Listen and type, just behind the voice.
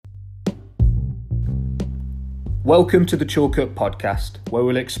Welcome to the Chalk Up podcast, where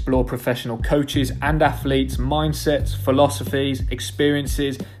we'll explore professional coaches and athletes' mindsets, philosophies,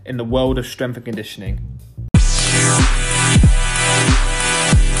 experiences in the world of strength and conditioning.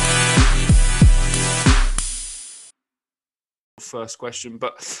 First question,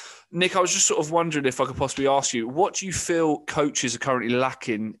 but Nick, I was just sort of wondering if I could possibly ask you, what do you feel coaches are currently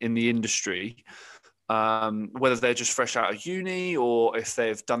lacking in the industry? Whether they're just fresh out of uni or if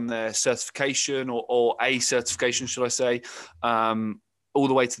they've done their certification or a certification, should I say, all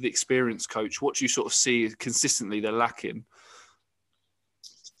the way to the experienced coach. What do you sort of see consistently they're lacking?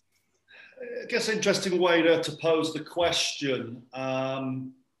 I guess interesting way to pose the question.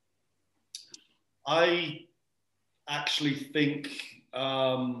 I actually think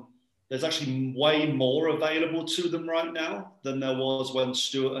there's actually way more available to them right now than there was when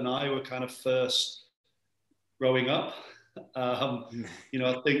Stuart and I were kind of first growing up. I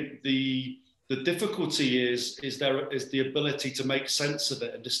think the difficulty is the ability to make sense of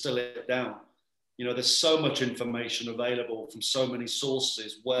it and distill it down. There's so much information available from so many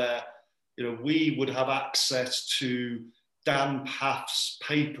sources where, we would have access to Dan Paff's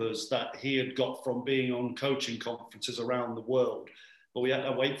papers that he had got from being on coaching conferences around the world, but we had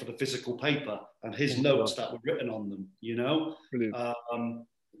to wait for the physical paper and his notes that were written on them,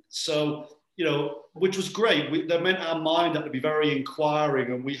 which was great. That meant our mind had to be very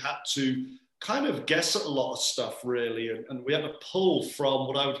inquiring, and we had to kind of guess at a lot of stuff, really. And we had to pull from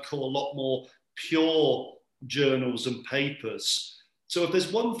what I would call a lot more pure journals and papers. So if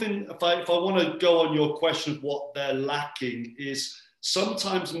there's one thing, if I want to go on your question of what they're lacking, is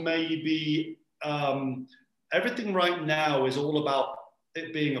sometimes maybe everything right now is all about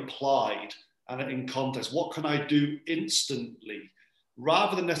it being applied and in context. What can I do instantly?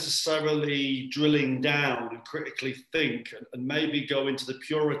 Rather than necessarily drilling down and critically think and maybe go into the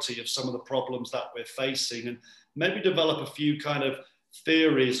purity of some of the problems that we're facing and maybe develop a few kind of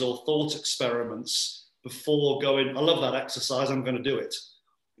theories or thought experiments before going, I love that exercise, I'm going to do it,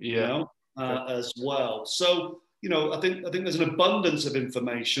 as well. So, I think there's an abundance of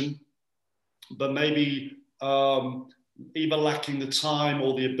information, but maybe either lacking the time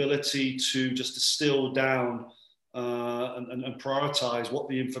or the ability to just distill down and prioritize what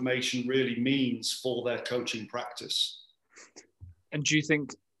the information really means for their coaching practice. And do you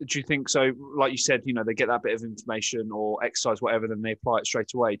think so? Like you said, they get that bit of information or exercise, whatever, then they apply it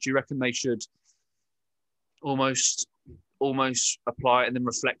straight away. Do you reckon they should almost apply it and then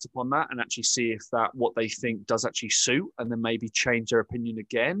reflect upon that and actually see if that what they think does actually suit, and then maybe change their opinion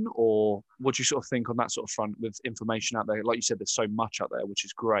again? Or what do you sort of think on that sort of front with information out there? Like you said, there's so much out there, which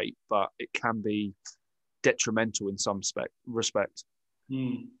is great, but it can be detrimental in some respect.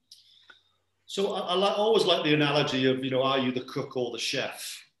 So I always like the analogy of, are you the cook or the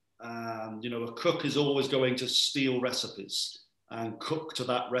chef? And, a cook is always going to steal recipes and cook to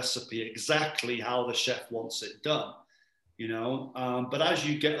that recipe exactly how the chef wants it done, But as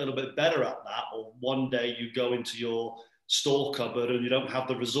you get a little bit better at that, or one day you go into your store cupboard and you don't have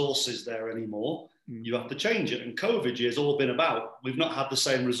the resources there anymore, you have to change it. And COVID year's all been about, we've not had the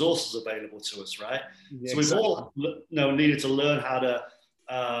same resources available to us, right? Yeah, so we've all needed to learn how to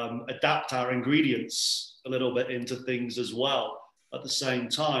adapt our ingredients a little bit into things as well at the same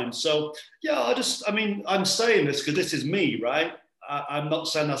time. So yeah, I'm saying this because this is me, right? I'm not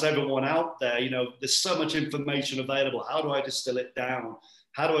saying that's everyone out there. There's so much information available. How do I distill it down?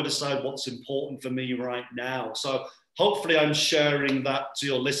 How do I decide what's important for me right now? So hopefully I'm sharing that to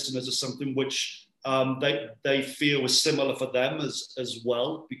your listeners as something which they feel was similar for them as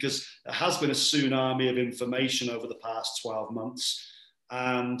well, because there has been a tsunami of information over the past 12 months.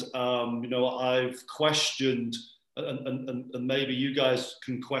 And, I've questioned, and maybe you guys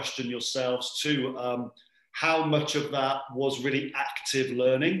can question yourselves too, how much of that was really active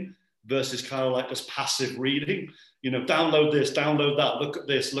learning versus kind of like just passive reading, download this, download that, look at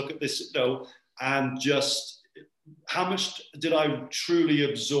this, and just how much did I truly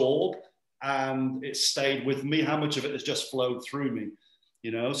absorb and it stayed with me? How much of it has just flowed through me,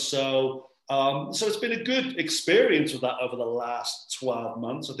 So it's been a good experience with that over the last 12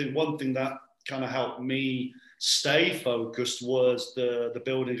 months. I think one thing that kind of helped me stay focused was the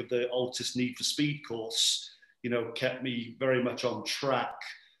building of the ALTIS Need for Speed course, kept me very much on track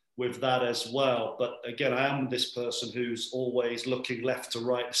with that as well. But again, I am this person who's always looking left to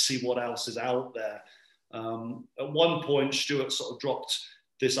right to see what else is out there. At one point, Stuart sort of dropped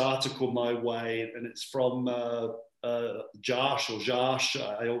this article my way, and it's from Josh,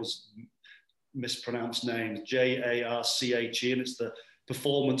 I always mispronounce names, Jarche, and it's the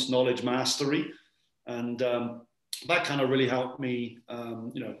Performance Knowledge Mastery. And that kind of really helped me,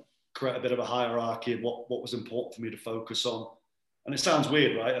 create a bit of a hierarchy of what was important for me to focus on. And it sounds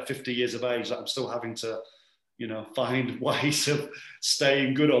weird, right? At 50 years of age, that I'm still having to, find ways of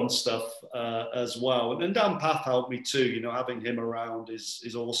staying good on stuff as well. And Dan Path helped me too. Having him around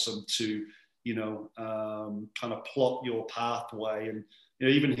is awesome to, kind of plot your pathway. And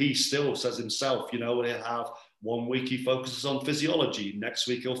even he still says himself, he'll have 1 week he focuses on physiology, next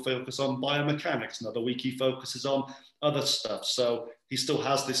week he'll focus on biomechanics, another week he focuses on other stuff. So he still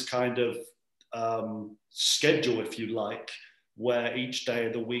has this kind of schedule, if you like, where each day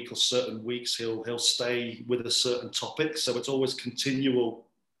of the week or certain weeks he'll stay with a certain topic. So it's always continual,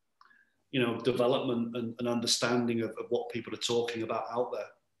 development and understanding of what people are talking about out there.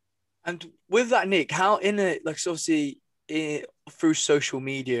 And with that, Nick, how so obviously through social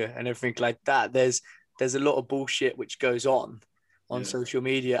media and everything like that, there's a lot of bullshit which goes on social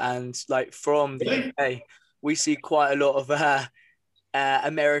media, and like from the UK, we see quite a lot of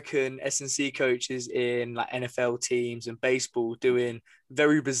American S&C coaches in like NFL teams and baseball doing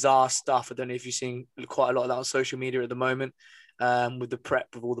very bizarre stuff. I don't know if you've seen quite a lot of that on social media at the moment, with the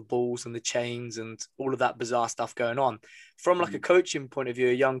prep of all the balls and the chains and all of that bizarre stuff going on. From like a coaching point of view,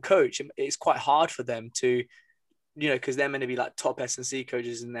 a young coach, it's quite hard for them to, because they're meant to be like top S&C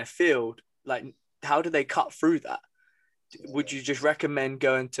coaches in their field. Like, how do they cut through that? Would you just recommend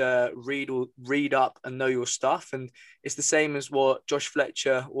going to read up and know your stuff? And it's the same as what Josh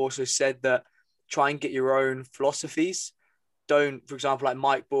Fletcher also said, that try and get your own philosophies. Don't, for example, like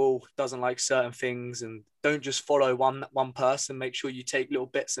Mike Ball doesn't like certain things, and don't just follow one person. Make sure you take little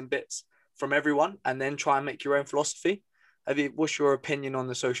bits from everyone and then try and make your own philosophy. What's your opinion on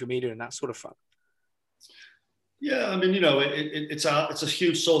the social media and that sort of front? Yeah, I mean, it's a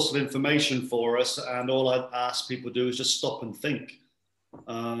huge source of information for us, and all I ask people to do is just stop and think.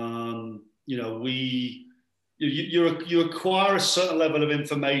 You acquire a certain level of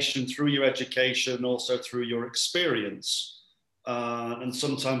information through your education, also through your experience, and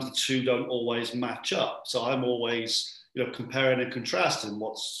sometimes the two don't always match up. So I'm always, comparing and contrasting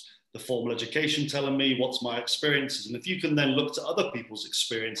what's the formal education telling me, what's my experiences, and if you can then look to other people's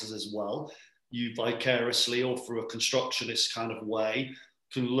experiences as well, you vicariously or through a constructionist kind of way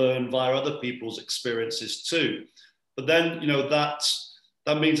can learn via other people's experiences too. But then, that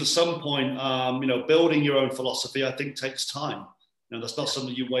means at some point, building your own philosophy, I think, takes time. That's not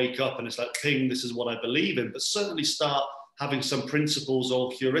something you wake up and it's like, ping, this is what I believe in, but certainly start having some principles or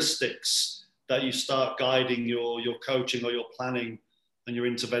heuristics that you start guiding your coaching or your planning and your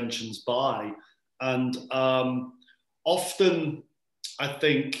interventions by. And often, I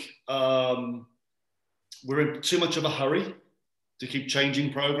think we're in too much of a hurry to keep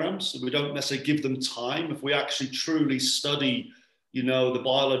changing programs. We don't necessarily give them time. If we actually truly study, the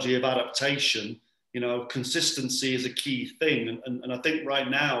biology of adaptation, consistency is a key thing. And I think right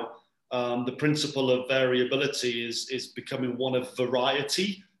now, the principle of variability is becoming one of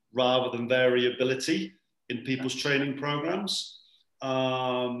variety rather than variability in people's training programs.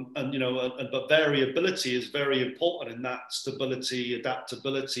 But variability is very important in that stability,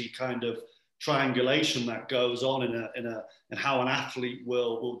 adaptability kind of triangulation that goes on in how an athlete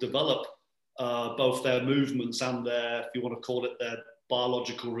will develop both their movements and their, if you want to call it, their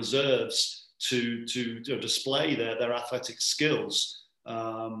biological reserves to display their athletic skills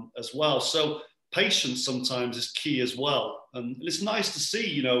as well. So patience sometimes is key as well. And it's nice to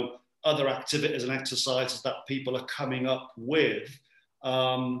see, other activities and exercises that people are coming up with.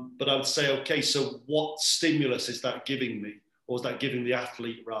 But I would say, okay, so what stimulus is that giving me? Or is that giving the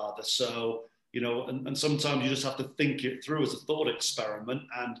athlete rather? So, and sometimes you just have to think it through as a thought experiment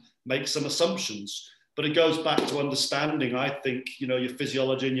and make some assumptions. But it goes back to understanding, I think, your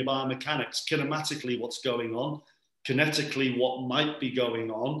physiology and your biomechanics, kinematically what's going on, kinetically what might be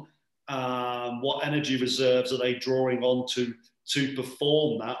going on, what energy reserves are they drawing on to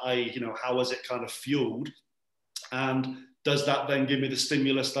perform that, how is it kind of fueled? And does that then give me the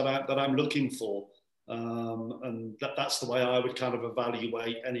stimulus that I'm looking for? And that's the way I would kind of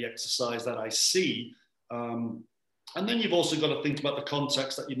evaluate any exercise that I see. And then you've also got to think about the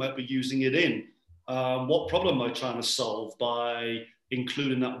context that you might be using it in. What problem am I trying to solve by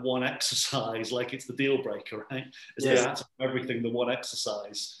including that one exercise like it's the deal breaker, right? Is the answer for everything the one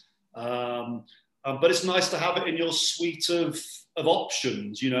exercise? But it's nice to have it in your suite of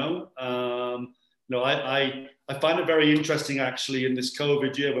options, I find it very interesting actually in this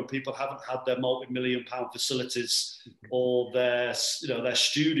COVID year when people haven't had their multi-million-pound facilities or their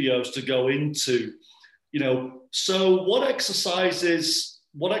studios to go into, So what exercises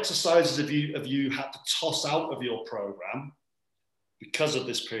have you had to toss out of your program because of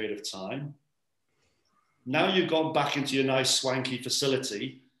this period of time? Now you've gone back into your nice swanky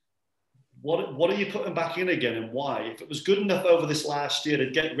facility. what are you putting back in again, and why? If it was good enough over this last year to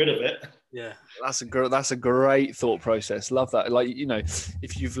get rid of it. Yeah, that's a great thought process. Love that. Like, you know,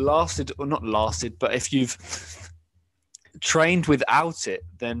 if you've lasted, or not lasted, but if you've trained without it,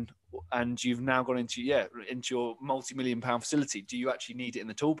 then, and you've now gone into your multi-million-pound facility, do you actually need it in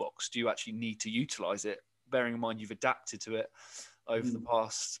the toolbox? Do you actually need to utilize it, bearing in mind you've adapted to it over the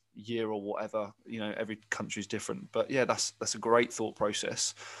past year or whatever? You know, every country is different, but yeah, that's a great thought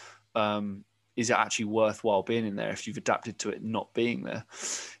process. Is it actually worthwhile being in there if you've adapted to it not being there?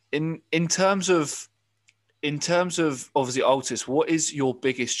 In terms of obviously ALTIS, what is your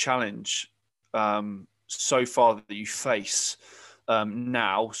biggest challenge so far that you face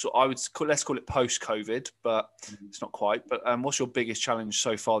now? So let's call it post-COVID, but it's not quite. But what's your biggest challenge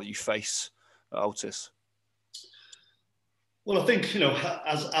so far that you face at ALTIS? Well, I think, you know,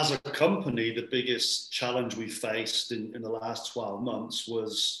 as a company, the biggest challenge we faced in the last 12 months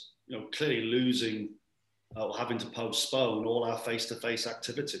was, you know, clearly losing or having to postpone all our face-to-face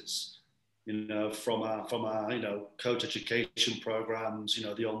activities. You know, from our you know, coach education programs, you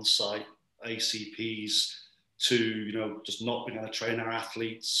know, the on-site ACPs, to, you know, just not being able to train our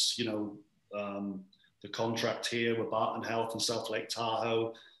athletes. You know, the contract here with Barton Health in South Lake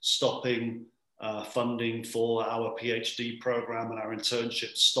Tahoe stopping funding for our PhD program, and our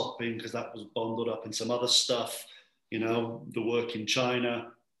internship stopping because that was bundled up in some other stuff. You know, the work in China.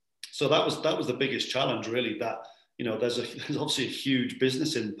 So that was the biggest challenge, really. That, you know, there's obviously a huge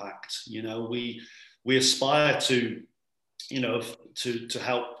business impact. You know, we aspire to, you know, to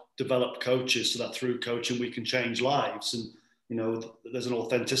help develop coaches so that through coaching we can change lives. And, you know, there's an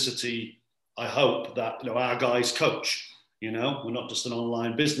authenticity, I hope, that, you know, our guys coach. You know, we're not just an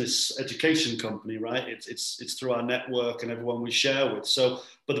online business education company, right? It's through our network and everyone we share with. So,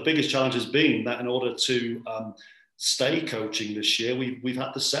 but the biggest challenge has been that in order to stay coaching this year, we've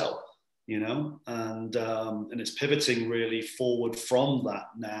had to sell, you know, and it's pivoting really forward from that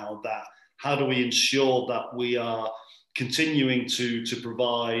now. That how do we ensure that we are continuing to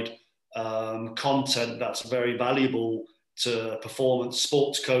provide content that's very valuable to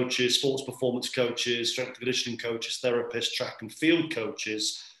sports performance coaches, strength and conditioning coaches, therapists, track and field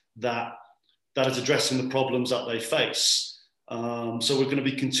coaches, that is addressing the problems that they face. So we're going to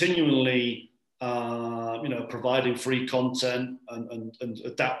be continually, you know, providing free content and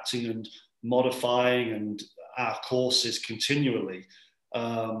adapting and modifying and our courses continually.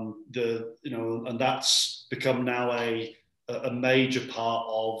 You know, and that's become now a major part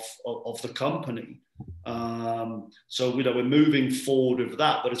of the company. So, you know, we're moving forward with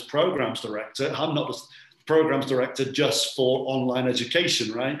that. But as programs director, I'm not just programs director just for online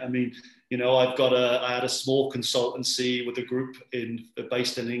education, right? I mean, you know, I had a small consultancy with a group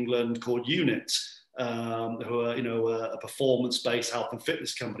based in England called Unit, who are, you know, a performance-based health and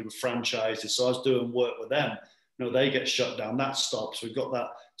fitness company with franchises. So I was doing work with them. You know, they get shut down, that stops. We've got that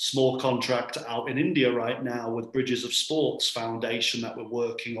small contract out in India right now with Bridges of Sports Foundation that we're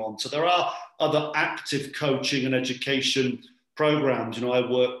working on. So there are other active coaching and education programs. You know, I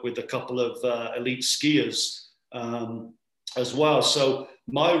work with a couple of elite skiers as well. So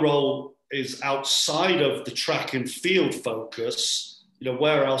my role is outside of the track and field focus. You know,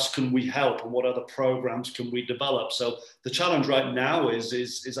 where else can we help, and what other programs can we develop? So the challenge right now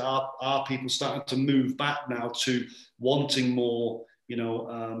is our people starting to move back now to wanting more, you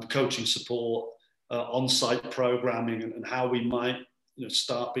know, coaching support, on-site programming, and how we might, you know,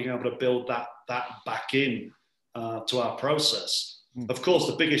 start being able to build that back in to our process. Of course,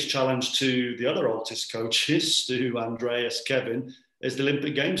 the biggest challenge to the other ALTIS coaches, to Andreas, Kevin, is the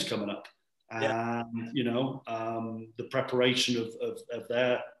Olympic Games coming up. Yeah. And, you know, the preparation of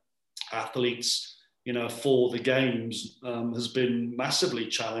their athletes, you know, for the games has been massively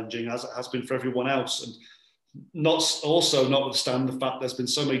challenging, as it has been for everyone else. And notwithstanding the fact there's been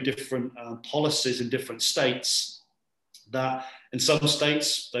so many different policies in different states, that in some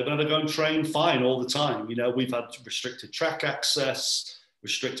states they've been able to go and train fine all the time. You know, we've had restricted track access,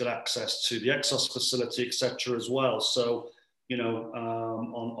 restricted access to the Exos facility, etc. as well. So, you know,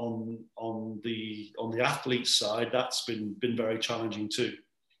 on the athlete side, that's been very challenging too.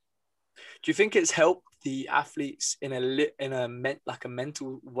 Do you think it's helped the athletes in a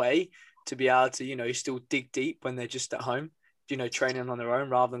mental way to be able to, you know, still dig deep when they're just at home, you know, training on their own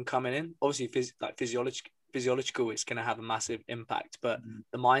rather than coming in? Obviously, physiological, it's going to have a massive impact, but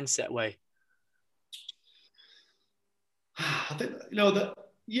the mindset way. I think, you know, that.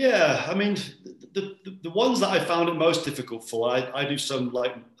 Yeah, I mean, the ones that I found it most difficult for, I do some,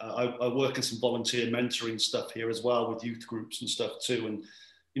 like, I work in some volunteer mentoring stuff here as well with youth groups and stuff too. And,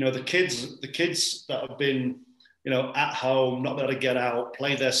 you know, the kids that have been, you know, at home, not be able to get out,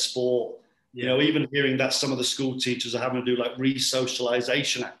 play their sport, You know, even hearing that some of the school teachers are having to do like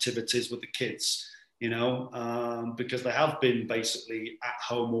re-socialization activities with the kids, you know, because they have been basically at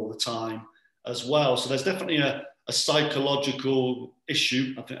home all the time as well. So there's definitely a psychological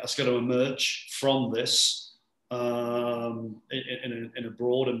issue, I think, that's going to emerge from this in a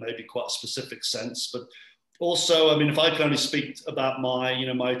broad and maybe quite a specific sense. But also, I mean, if I can only speak about my, you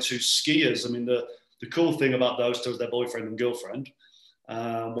know, my two skiers, I mean, the cool thing about those two is their boyfriend and girlfriend.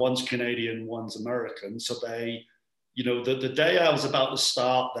 One's Canadian, one's American. So they, you know, the day I was about to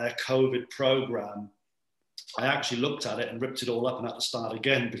start their COVID program, I actually looked at it and ripped it all up and had to start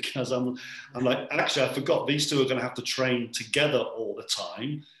again, because I'm like, actually, I forgot these two are going to have to train together all the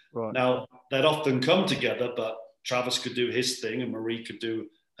time. Right. Now, they'd often come together, but Travis could do his thing and Marie could do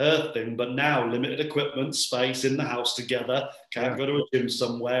her thing. But now, limited equipment, space, in the house together, can't go to a gym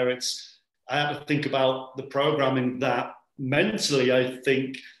somewhere. I had to think about the programming that mentally, I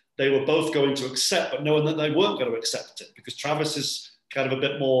think they were both going to accept, but knowing that they weren't going to accept it, because Travis is kind of a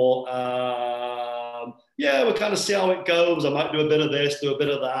bit more, we'll kind of see how it goes. I might do a bit of this, do a bit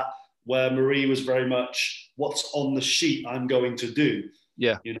of that, where Marie was very much, what's on the sheet I'm going to do.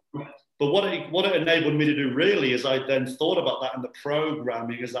 Yeah. You know? But what it enabled me to do really is I then thought about that in the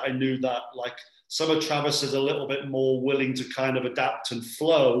programming, is that I knew that like some of Travis is a little bit more willing to kind of adapt and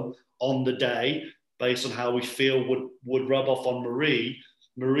flow on the day based on how we feel would rub off on Marie.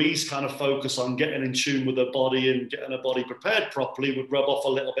 Marie's kind of focus on getting in tune with her body and getting her body prepared properly would rub off a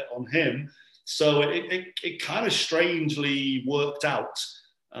little bit on him. So it kind of strangely worked out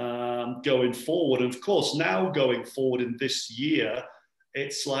going forward. And of course, now going forward in this year,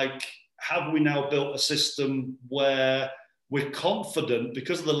 it's like, have we now built a system where we're confident,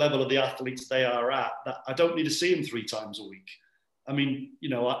 because of the level of the athletes they are at, that I don't need to see them 3 times a week. I mean, you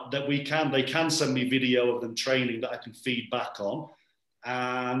know, that they can send me video of them training that I can feed back on.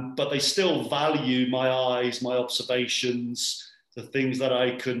 But they still value my eyes, my observations, the things that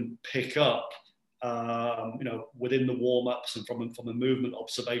I can pick up, you know, within the warm-ups and from a movement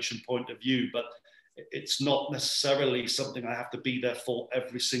observation point of view. But it's not necessarily something I have to be there for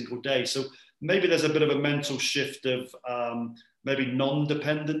every single day. So maybe there's a bit of a mental shift of maybe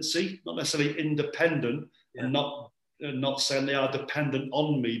non-dependency, not necessarily independent, and not saying they are dependent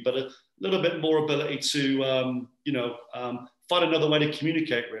on me, but a little bit more ability to, find another way to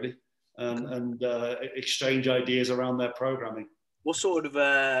communicate, really, and exchange ideas around their programming. What sort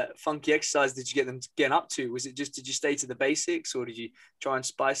of funky exercise did you get them getting up to? Was it just, did you stay to the basics, or did you try and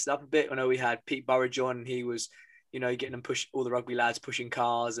spice it up a bit? I know we had Pete Burridge on, and he was, you know, getting them all the rugby lads pushing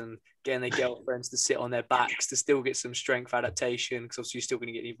cars and getting their girlfriends to sit on their backs to still get some strength adaptation, because obviously you're still going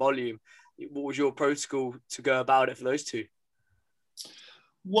to get any volume. What was your protocol to go about it for those two?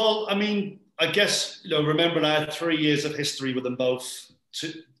 Well, I mean, I guess, you know, remembering I had 3 years of history with them both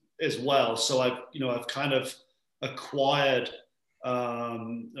as well. So I've kind of acquired a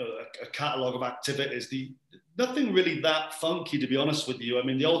catalogue of activities. Nothing really that funky, to be honest with you. I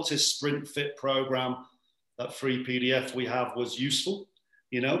mean, the ALTIS Sprint Fit program, that free PDF we have, was useful,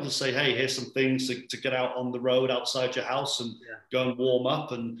 you know, to say, hey, here's some things to get out on the road outside your house and go and warm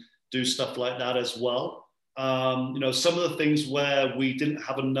up and do stuff like that as well. You know, some of the things where we didn't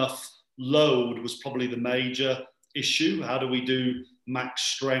have enough load was probably the major issue. How do we do max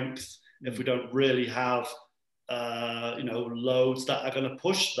strength if we don't really have loads that are going to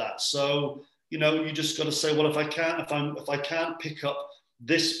push that? So, you know, you just got to say, well, if I can't pick up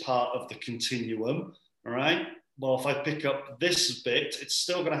this part of the continuum, all right, well, if I pick up this bit, it's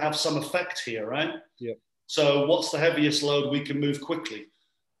still going to have some effect here, right? Yeah. So what's the heaviest load we can move quickly,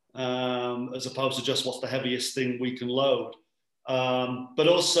 as opposed to just what's the heaviest thing we can load? But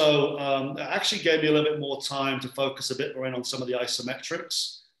also, it actually gave me a little bit more time to focus a bit more in on some of the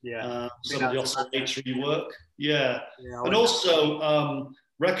isometrics. Some of the oscillatory work. And also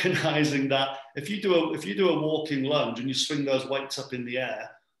recognizing that if you do a walking lunge and you swing those weights up in the air,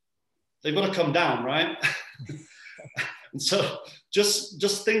 they've got to come down, right? And so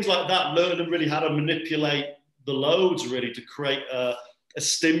just things like that, learning really how to manipulate the loads really to create a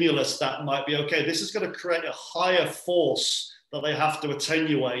stimulus that might be, okay, this is going to create a higher force that they have to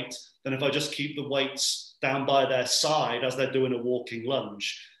attenuate than if I just keep the weights down by their side as they're doing a walking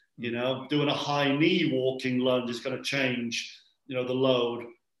lunge. You know, doing a high knee walking lunge is going to change, you know, the load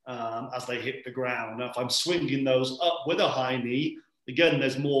as they hit the ground. Now, if I'm swinging those up with a high knee, again,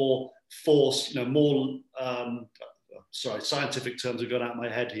 there's more force, you know, more, scientific terms have gone out of my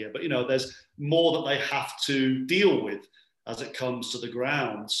head here, but, you know, there's more that they have to deal with as it comes to the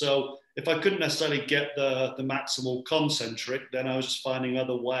ground. So if I couldn't necessarily get the maximal concentric, then I was just finding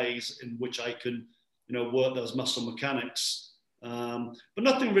other ways in which I can, you know, work those muscle mechanics But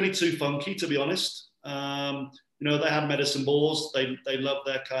nothing really too funky, to be honest. You know, they had medicine balls. They loved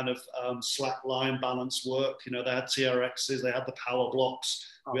their kind of slack line balance work. You know, they had TRXs, they had the power blocks.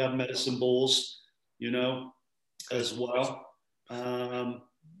 We had medicine balls, you know, as well.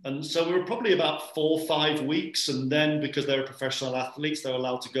 And so we were probably about 4 or 5 weeks. And then because they were professional athletes, they were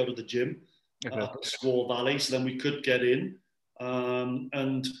allowed to go to the gym at Squaw Valley. So then we could get in.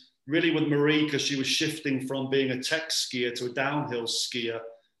 And really with Marie, because she was shifting from being a tech skier to a downhill skier,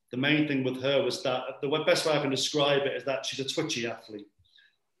 the main thing with her was that the best way I can describe it is that she's a twitchy athlete,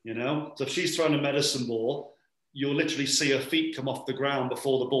 you know? So if she's throwing a medicine ball, you'll literally see her feet come off the ground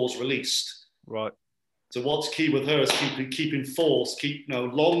before the ball's released. Right. So what's key with her is keeping force,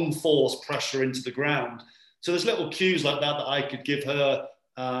 long force pressure into the ground. So there's little cues like that I could give her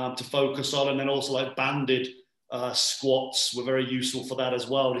to focus on. And then also like banded squats were very useful for that as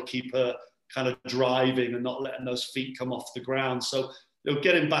well, to keep her kind of driving and not letting those feet come off the ground. So, you know,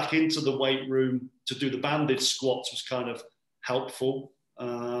 getting back into the weight room to do the banded squats was kind of helpful.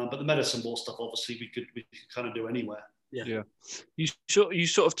 But the medicine ball stuff, obviously, we could kind of do anywhere. Yeah. You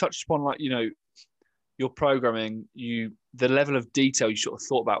sort of touched upon, like, you know, your programming, the level of detail you sort of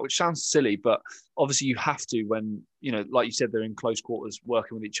thought about, which sounds silly, but obviously you have to when, you know, like you said, they're in close quarters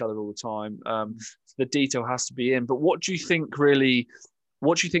working with each other all the time. So the detail has to be in. But what do you think,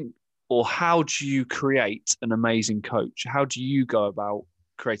 or how do you create an amazing coach? How do you go about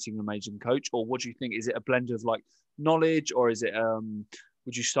creating an amazing coach? Or what do you think? Is it a blend of like knowledge, or is it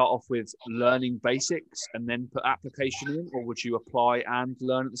would you start off with learning basics and then put application in, or would you apply and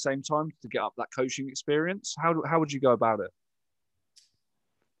learn at the same time to get up that coaching experience? How would you go about it?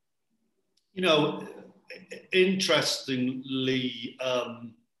 You know, interestingly,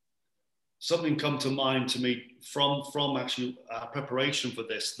 something come to mind to me from actually preparation for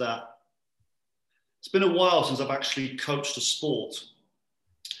this, that it's been a while since I've actually coached a sport.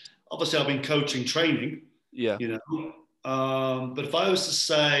 Obviously, I've been coaching training, you know. But if I was to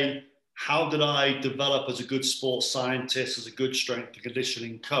say, how did I develop as a good sports scientist, as a good strength and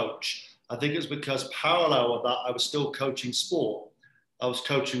conditioning coach? I think it's because parallel with that, I was still coaching sport. I was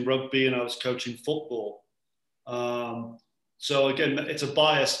coaching rugby and I was coaching football. So again, it's a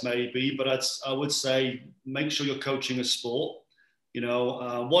bias maybe, but I would say make sure you're coaching a sport. You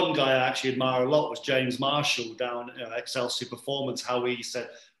know, one guy I actually admire a lot was James Marshall down at Excelsior Performance, how he said,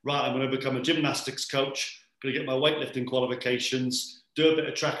 right, I'm going to become a gymnastics coach, going to get my weightlifting qualifications, do a bit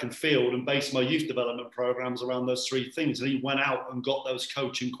of track and field, and base my youth development programs around those 3 things. And he went out and got those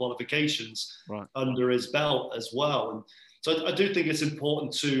coaching qualifications under his belt as well. And so I do think it's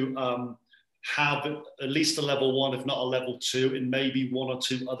important to have at least a level 1, if not a level 2, in maybe 1 or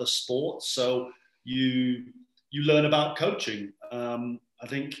 2 other sports. So you learn about coaching. I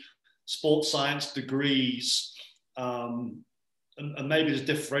think sports science degrees and maybe to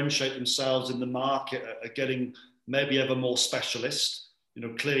differentiate themselves in the market are getting maybe ever more specialist. You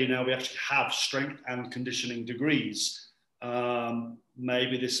know, clearly now we actually have strength and conditioning degrees.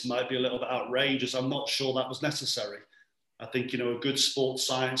 Maybe this might be a little bit outrageous. I'm not sure that was necessary. I think, you know, a good sports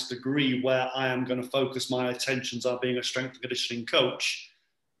science degree where I am going to focus my attentions on being a strength and conditioning coach,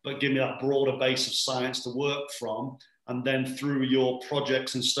 but give me that broader base of science to work from. And then through your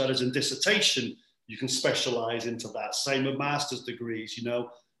projects and studies and dissertation, you can specialize into that. Same with master's degrees, you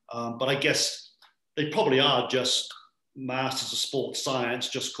know. But I guess they probably are just masters of sports science,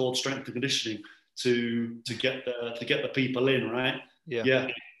 just called strength and conditioning to get the people in, right? Yeah.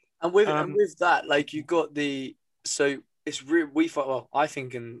 And with that, like you got so it's really, I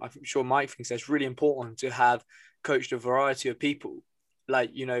think, and I'm sure Mike thinks that it's really important to have coached a variety of people.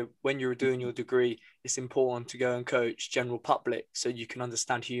 Like, you know, when you're doing your degree, it's important to go and coach general public so you can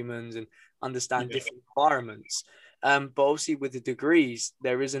understand humans and understand different environments. But obviously with the degrees,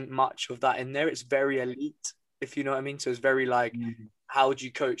 there isn't much of that in there. It's very elite, if you know what I mean. So it's very like, how do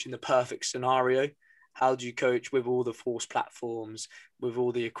you coach in the perfect scenario? How do you coach with all the force platforms, with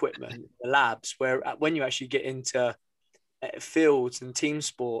all the equipment, the labs, where when you actually get into fields and team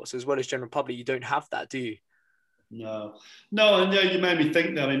sports as well as general public, you don't have that, do you? No, and you made me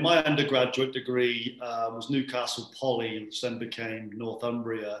think. I mean, my undergraduate degree was Newcastle Poly, which then became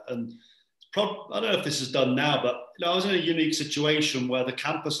Northumbria. And I don't know if this is done now, but you know, I was in a unique situation where the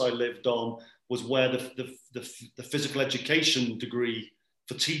campus I lived on was where the physical education degree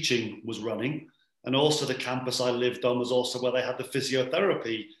for teaching was running. And also the campus I lived on was also where they had the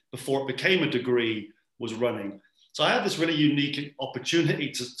physiotherapy before it became a degree was running. So I had this really unique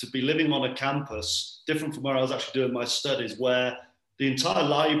opportunity to be living on a campus, different from where I was actually doing my studies, where the entire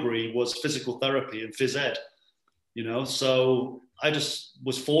library was physical therapy and phys ed, you know. So I just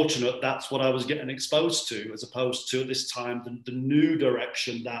was fortunate that's what I was getting exposed to, as opposed to at this time the new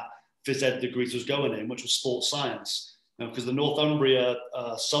direction that phys ed degrees was going in, which was sports science. Because the Northumbria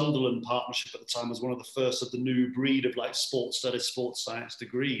Sunderland partnership at the time was one of the first of the new breed of like sports studies, sports science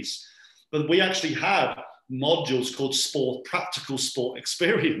degrees. But we actually had modules called practical sport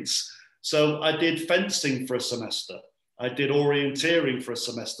experience. So I did fencing for a semester. I did orienteering for a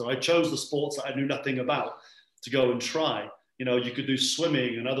semester. I chose the sports that I knew nothing about to go and try. You could do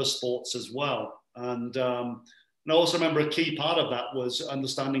swimming and other sports as well. And I also remember a key part of that was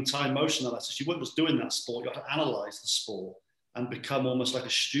understanding time motion analysis. You weren't just doing that sport, you had to analyze the sport and become almost like a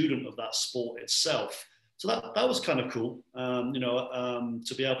student of that sport itself. So that was kind of cool,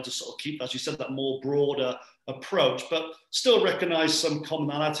 to be able to sort of keep, as you said, that more broader approach, but still recognize some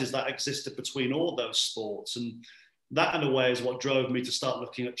commonalities that existed between all those sports. And that, in a way, is what drove me to start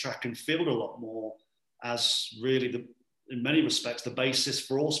looking at track and field a lot more as really, in many respects, the basis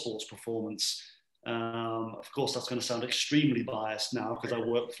for all sports performance. Of course, that's going to sound extremely biased now because I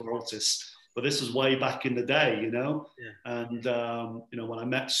work for ALTIS, but this was way back in the day, And, when I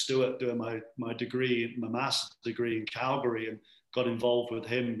met Stuart doing my degree, my master's degree in Calgary, and got involved with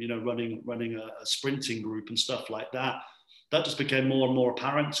him, running a sprinting group and stuff like that, that just became more and more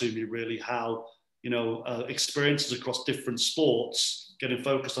apparent to me, really, how, experiences across different sports, getting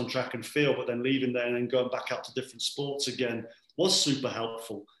focused on track and field, but then leaving there and then going back out to different sports again was super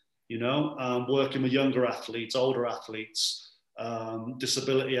helpful. Working with younger athletes, older athletes,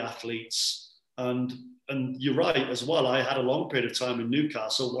 disability athletes. And you're right as well. I had a long period of time in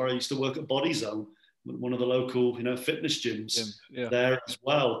Newcastle where I used to work at Body Zone, one of the local, fitness gyms there as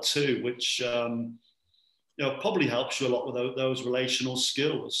well too, which, probably helps you a lot with those relational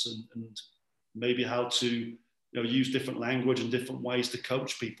skills and maybe how to, use different language and different ways to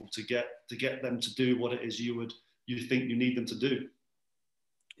coach people to get them to do what it is you think you need them to do.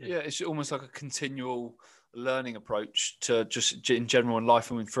 Yeah, it's almost like a continual learning approach to just in general in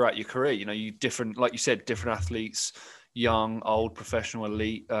life and throughout your career. You different, like you said, different athletes, young, old, professional,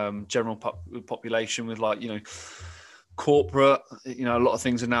 elite, general population with corporate. A lot of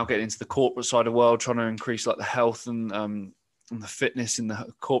things are now getting into the corporate side of the world, trying to increase like the health and the fitness in the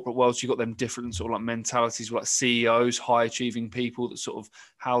corporate world. So you've got them different sort of like mentalities, like CEOs, high achieving people, that sort of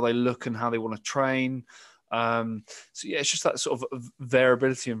how they look and how they want to train. It's just that sort of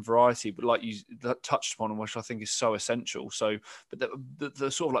variability and variety, but like you touched upon, which I think is so essential. So, but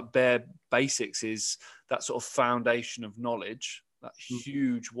the sort of like bare basics is that sort of foundation of knowledge, that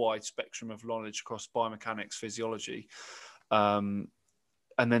huge wide spectrum of knowledge across biomechanics, physiology, and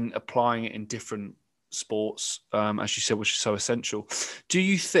then applying it in different sports, as you said, which is so essential. Do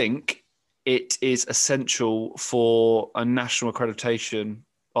you think it is essential for a national accreditation,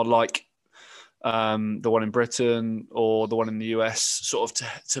 or like the one in Britain or the one in the US, sort of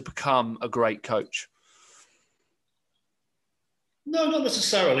to become a great coach? No, not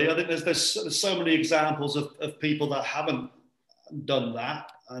necessarily. I think there's so many examples of people that haven't done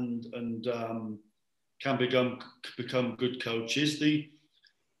that and can become good coaches.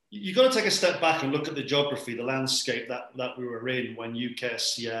 You've got to take a step back and look at the geography, the landscape that we were in when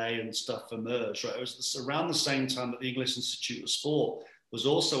UKSCA and stuff emerged. Right, it was around the same time that the English Institute of Sport was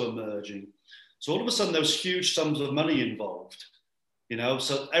also emerging. So all of a sudden, there was huge sums of money involved,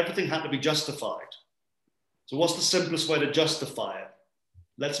 so everything had to be justified. So what's the simplest way to justify it?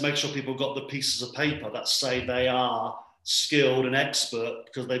 Let's make sure people got the pieces of paper that say they are skilled and expert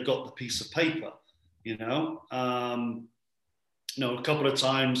because they've got the piece of paper, a couple of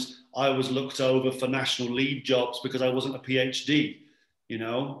times I was looked over for national lead jobs because I wasn't a PhD.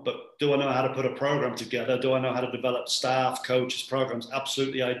 But do I know how to put a program together? Do I know how to develop staff, coaches, programs?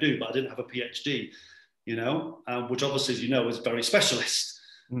 Absolutely, I do, but I didn't have a PhD, which obviously, as you know, is very specialist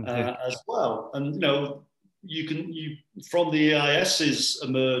as well. And, you from the EIS's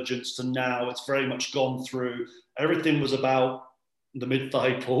emergence to now, it's very much gone through, everything was about the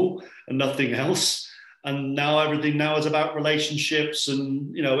mid-thigh pull and nothing else. And now everything now is about relationships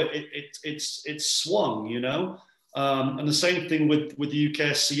and, it's swung, and the same thing with the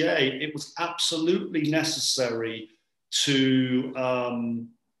UKSCA. It was absolutely necessary to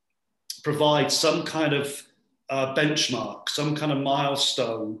provide some kind of benchmark, some kind of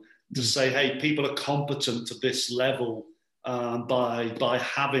milestone to say, hey, people are competent to this level by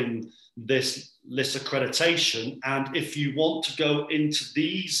having this accreditation. And if you want to go into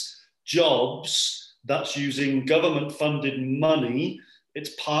these jobs, that's using government-funded money,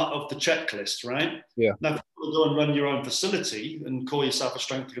 it's part of the checklist, right? Yeah. Now, if you go and run your own facility and call yourself a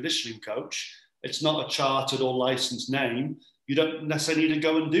strength and conditioning coach, it's not a chartered or licensed name. You don't necessarily need to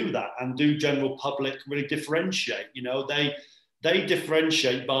go and do that and do general public really differentiate. they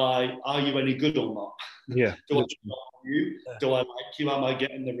differentiate by, are you any good or not? Yeah. Do I like you? Do I like you? Am I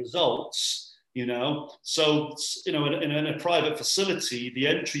getting the results? You know, so, you know, in a private facility, the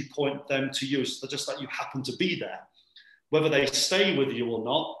entry point then to you is just that you happen to be there. Whether they stay with you or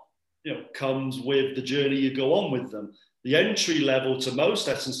not, you know, comes with the journey you go on with them. The entry level to most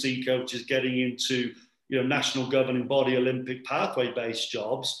S&C coaches getting into, you know, national governing body Olympic pathway based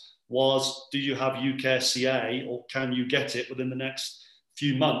jobs was, do you have UKSCA or can you get it within the next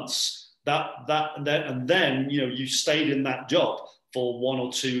few months? And then you know, you stayed in that job for 1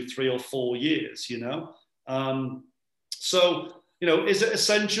 or 2, 3 or 4 years, you know. So, you know, is it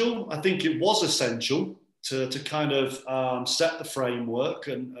essential? I think it was essential to kind of set the framework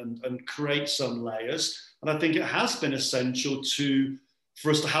and create some layers. And I think it has been essential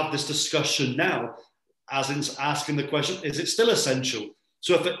for us to have this discussion now, as in asking the question, is it still essential?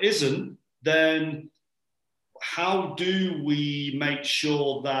 So if it isn't, then how do we make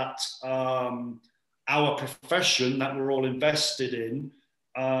sure that our profession that we're all invested in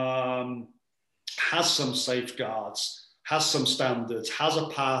has some safeguards, has some standards, has a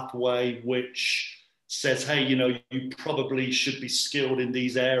pathway which says, hey, you know, you probably should be skilled in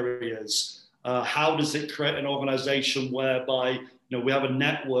these areas. How does it create an organization whereby, you know, we have a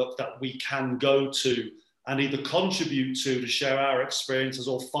network that we can go to and either contribute to share our experiences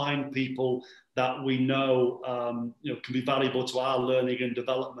or find people that we know, you know, can be valuable to our learning and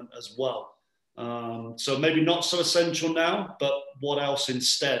development as well. So maybe not so essential now, but what else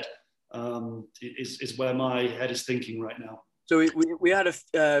instead is where my head is thinking right now. So we had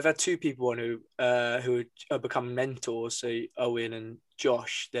we've had 2 people on who have become mentors. So Owen and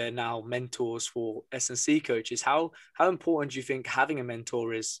Josh, they're now mentors for S&C coaches. How important do you think having a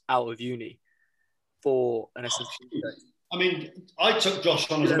mentor is out of uni for an S&C coach? I mean, I took Josh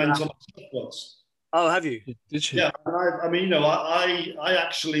on as a mentor myself once. Oh, have you? Did you? Yeah, I mean, you know, I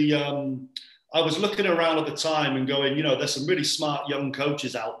actually I was looking around at the time and going, you know, there's some really smart young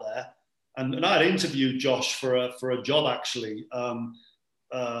coaches out there. And I had interviewed Josh for a job actually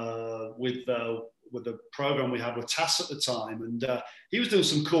with the program we had with TASS at the time, and he was doing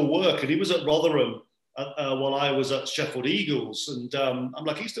some cool work, and he was at Rotherham while I was at Sheffield Eagles, and I'm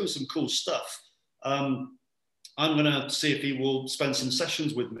like, he's doing some cool stuff. I'm going to see if he will spend some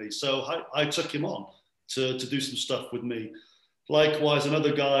sessions with me. So I took him on to do some stuff with me. Likewise,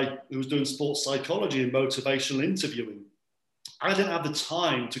 another guy who was doing sports psychology and motivational interviewing. I didn't have the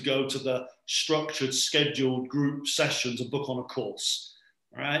time to go to the structured, scheduled group sessions and book on a course.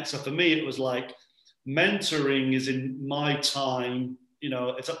 All right. So for me, it was like mentoring is in my time. You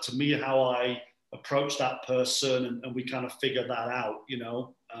know, it's up to me how I approach that person, and we kind of figure that out, you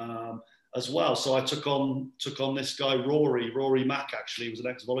know, as well. So I took on this guy, Rory Mack, actually. He was an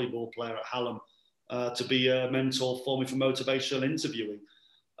ex-volleyball player at Hallam, to be a mentor for me for motivational interviewing.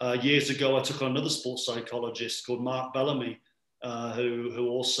 Years ago, I took on another sports psychologist called Mark Bellamy, who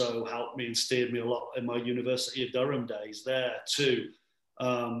also helped me and steered me a lot in my University of Durham days there too.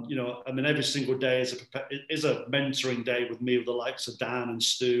 You know, I mean, every single day is a mentoring day with me, with the likes of Dan and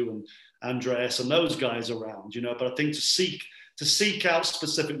Stu and Andreas and those guys around, you know. But I think to seek out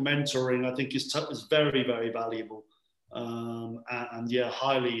specific mentoring, I think is very, very valuable. And yeah,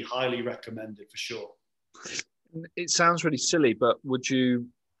 highly recommended for sure. It sounds really silly, but would you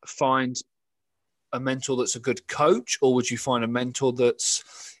find a mentor that's a good coach, or would you find a mentor that's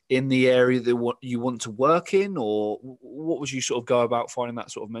in the area that you want to work in, or what would you sort of go about finding that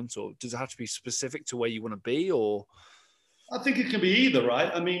sort of mentor? Does it have to be specific to where you want to be, or? I think it can be either,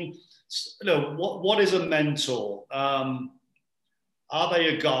 right? I mean, you know, what is a mentor? Are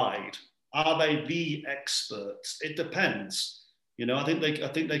they a guide? Are they the experts? It depends. You know, I think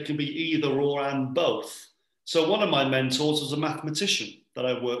they can be either or and both. So one of my mentors was a mathematician that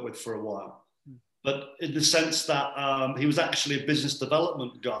I worked with for a while. But in the sense that he was actually a business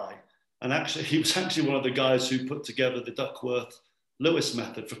development guy. And actually, he was actually one of the guys who put together the Duckworth-Lewis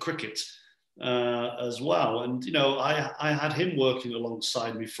method for cricket as well. And, you know, I had him working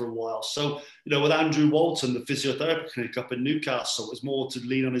alongside me for a while. So, you know, with Andrew Walton, the physiotherapy clinic up in Newcastle, it was more to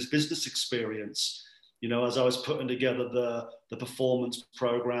lean on his business experience, you know, as I was putting together the performance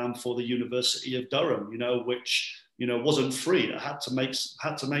program for the University of Durham, you know, which, you know, wasn't free. I had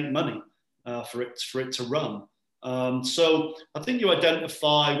to make money. For it to run. So I think you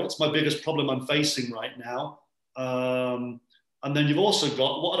identify what's my biggest problem I'm facing right now. And then you've also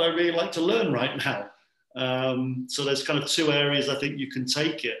got what would I really like to learn right now. So there's kind of 2 areas I think you can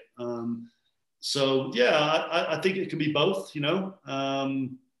take it. So yeah, I think it can be both, you know.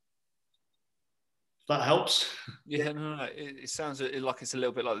 That helps. Yeah, no. It sounds like it's a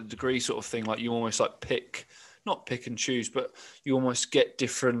little bit like the degree sort of thing. Like you almost like pick not pick and choose, but you almost get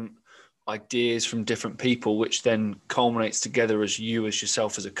different ideas from different people, which then culminates together as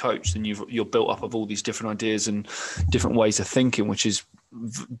yourself as a coach. Then you're built up of all these different ideas and different ways of thinking, which is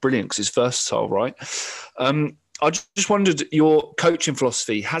brilliant because it's versatile, right? I just wondered, your coaching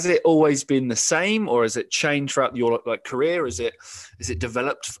philosophy, has it always been the same, or has it changed throughout your career? Is it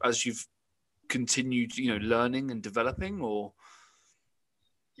developed as you've continued, learning and developing, or?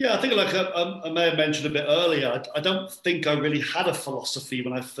 Yeah, I think I may have mentioned a bit earlier, I don't think I really had a philosophy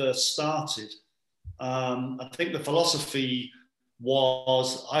when I first started. I think the philosophy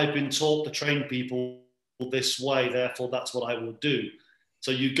was, I've been taught to train people this way, therefore that's what I will do. So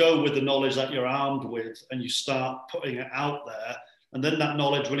you go with the knowledge that you're armed with and you start putting it out there. And then that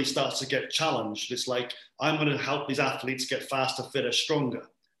knowledge really starts to get challenged. It's like, I'm going to help these athletes get faster, fitter, stronger.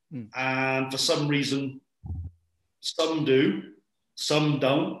 And for some reason, some do, some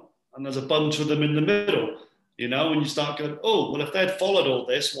don't. And there's a bunch of them in the middle, and you start going, oh, well, if they'd followed all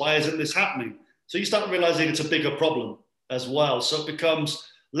this, why isn't this happening? So you start realizing it's a bigger problem as well. So it becomes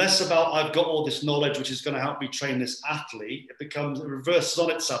less about, I've got all this knowledge, which is going to help me train this athlete. It reverses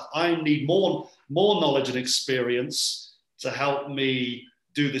on itself. I need more knowledge and experience to help me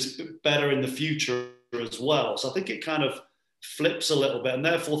do this better in the future as well. So I think it kind of flips a little bit. And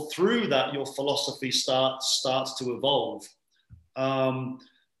therefore, through that, your philosophy starts to evolve.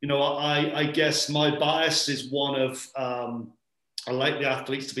 I guess my bias is one of, I like the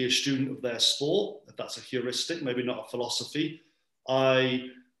athletes to be a student of their sport, if that's a heuristic, maybe not a philosophy. I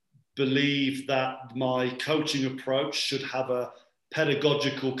believe that my coaching approach should have a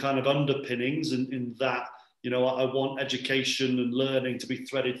pedagogical kind of underpinnings in that, I want education and learning to be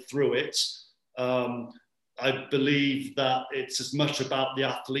threaded through it. I believe that it's as much about the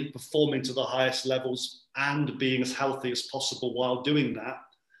athlete performing to the highest levels and being as healthy as possible while doing that.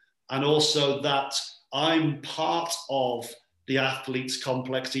 And also that I'm part of the athlete's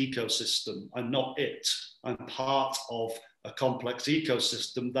complex ecosystem. I'm not it. I'm part of a complex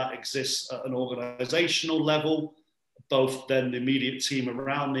ecosystem that exists at an organizational level, both then the immediate team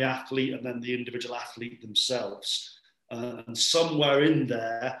around the athlete and then the individual athlete themselves. And somewhere in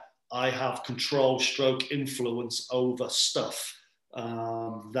there, I have control stroke influence over stuff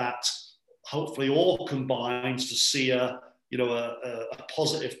that hopefully all combines to see a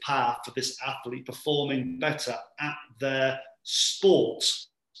positive path for this athlete performing better at their sport,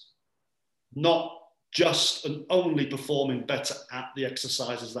 not just and only performing better at the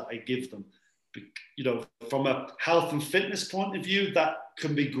exercises that I give them. From a health and fitness point of view, that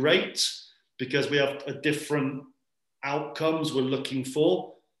can be great because we have a different outcomes we're looking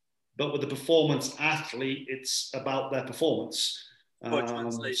for. But with the performance athlete, it's about their performance.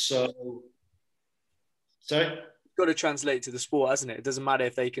 Sorry? Got to translate to the sport, hasn't it? It doesn't matter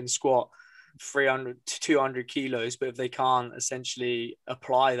if they can squat 300 to 200 kilos, but if they can't essentially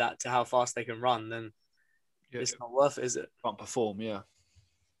apply that to how fast they can run, then it's not worth it, is it? Can't perform, yeah.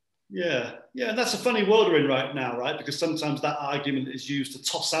 Yeah, that's a funny world we're in right now, right? Because sometimes that argument is used to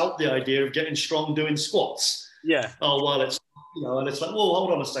toss out the idea of getting strong doing squats. Yeah. Oh, well, it's, and it's like, well,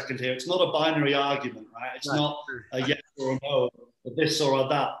 hold on a second here. It's not a binary argument, right? It's not a yes or a no, a this or a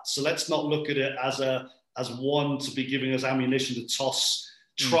that. So let's not look at it as one to be giving us ammunition to toss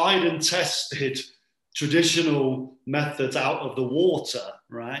tried and tested traditional methods out of the water,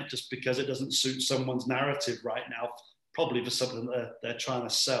 right? Just because it doesn't suit someone's narrative right now, probably for something that they're trying to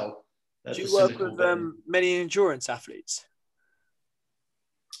sell. Do you work with many endurance athletes?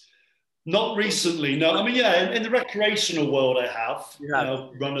 Not recently, no. I mean, yeah, in the recreational world I have,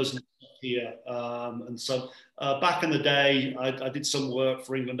 runners and stuff here. And so back in the day, I did some work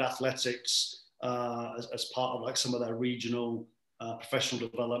for England Athletics as part of like some of their regional professional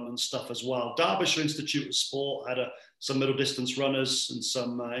development stuff as well. Derbyshire Institute of Sport had some middle distance runners and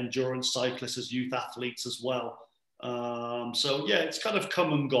some endurance cyclists as youth athletes as well. So yeah, it's kind of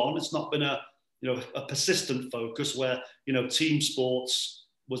come and gone. It's not been a persistent focus where, team sports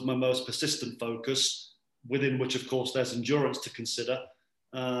was my most persistent focus, within which of course there's endurance to consider.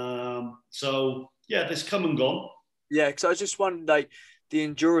 So yeah, it's come and gone. Yeah, because I just wondered, like, the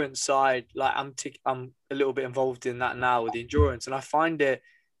endurance side, like I'm a little bit involved in that now with the endurance, and I found it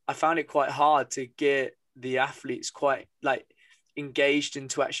quite hard to get the athletes quite like engaged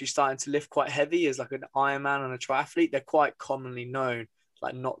into actually starting to lift quite heavy as like an Ironman and a triathlete. They're quite commonly known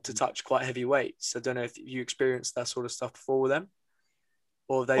like not to touch quite heavy weights. I don't know if you experienced that sort of stuff before with them,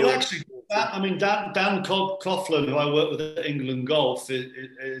 or they. Well, actually, Dan Coughlin, who I work with at England Golf,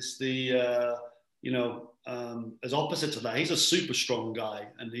 is the as opposite to that. He's a super strong guy,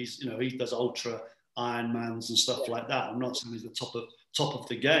 and he does ultra Ironmans and stuff like that. I'm not saying he's the top of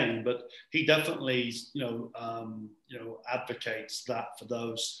the game, but he definitely, advocates that for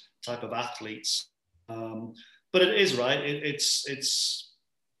those type of athletes. But it is right.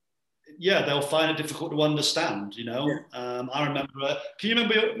 They'll find it difficult to understand, I remember, can you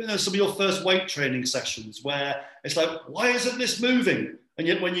remember some of your first weight training sessions where it's like, why isn't this moving? And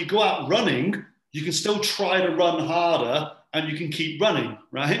yet when you go out running, you can still try to run harder and you can keep running,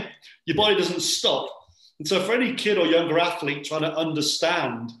 right? Your body doesn't stop. And so for any kid or younger athlete trying to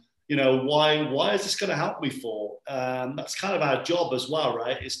understand, why is this going to help me for? That's kind of our job as well,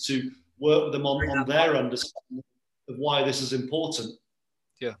 right? Is to work with them on their understanding of why this is important.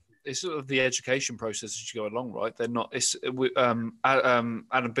 Yeah. It's sort of the education process as you go along, right? They're not.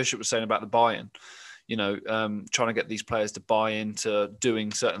 Adam Bishop was saying about the buy-in, trying to get these players to buy into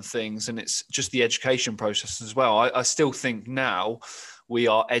doing certain things, and it's just the education process as well. I still think now we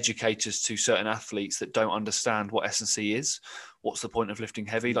are educators to certain athletes that don't understand what S&C is. What's the point of lifting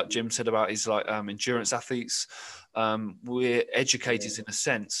heavy? Like Jim said about his endurance athletes. We're educators in a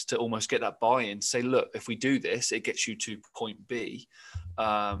sense to almost get that buy-in. Say, look, if we do this, it gets you to point B.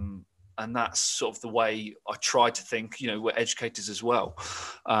 And that's sort of the way I try to think, we're educators as well.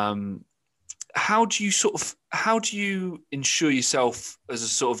 How do you ensure yourself as a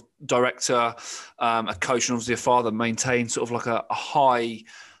sort of director, a coach, and obviously a father, maintain sort of like a high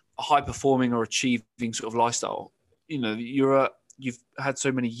performing or achieving sort of lifestyle? You've had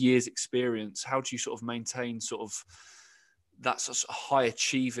so many years experience. How do you sort of maintain sort of that sort of high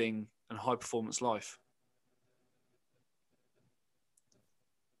achieving and high performance life?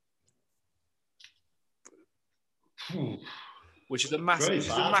 Which is a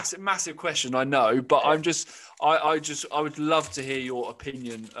massive question, I know, but I would love to hear your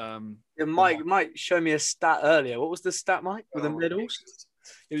opinion. Mike showed me a stat earlier. What was the stat, Mike, with the medals?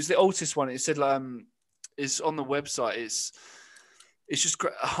 It was the ALTIS one. It said it's on the website. It's just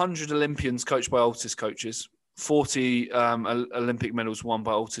 100 Olympians coached by ALTIS coaches, 40 Olympic medals won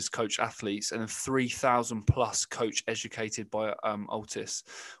by ALTIS coach athletes, and then 3,000 plus coach educated by ALTIS,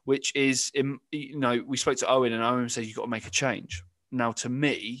 which is, we spoke to Owen and Owen said, you've got to make a change. Now, to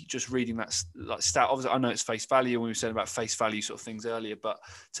me, just reading that stat, obviously I know it's face value, and we were saying about face value sort of things earlier, but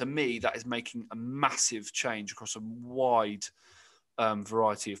to me, that is making a massive change across a wide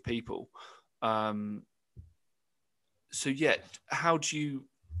variety of people. So yeah, how do you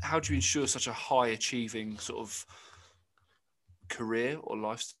ensure such a high achieving sort of career or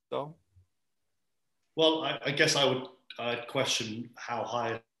lifestyle? Well, I guess I'd question how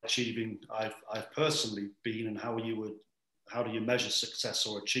high achieving I've personally been, and how do you measure success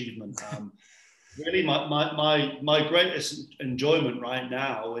or achievement? Really, my greatest enjoyment right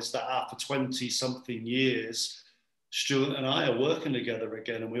now is that after 20 something years, Stuart and I are working together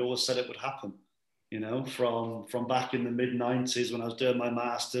again, and we always said it would happen. From back in the mid-90s when I was doing my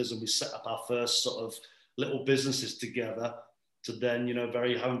master's and we set up our first sort of little businesses together, to then,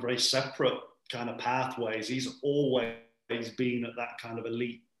 having very separate kind of pathways. He's always been at that kind of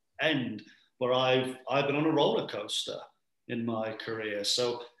elite end, where I've been on a roller coaster in my career.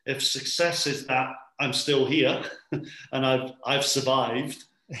 So if success is that I'm still here and I've survived,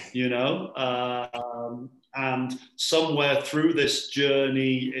 and somewhere through this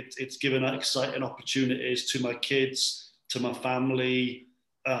journey, it's given exciting opportunities to my kids, to my family.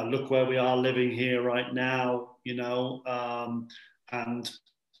 Look where we are living here right now, and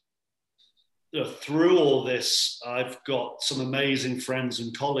through all this, I've got some amazing friends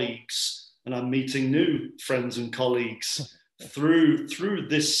and colleagues, and I'm meeting new friends and colleagues through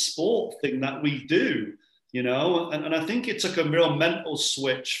this sport thing that we do, and I think it took a real mental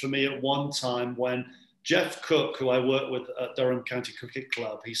switch for me at one time when Jeff Cook, who I work with at Durham County Cricket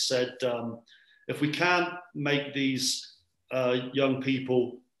Club, he said, if we can't make these young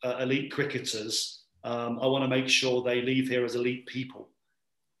people elite cricketers, I want to make sure they leave here as elite people.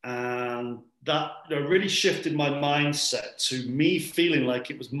 And that really shifted my mindset to me feeling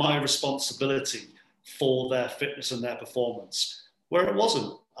like it was my responsibility for their fitness and their performance, where it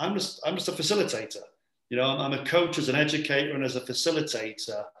wasn't. I'm just a facilitator. I'm a coach as an educator and as a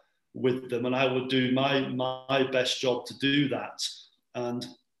facilitator with them, and I would do my best job to do that. And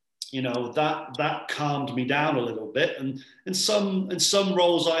that calmed me down a little bit. And in some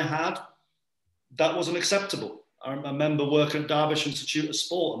roles I had, that wasn't acceptable. I remember working at Derbyshire Institute of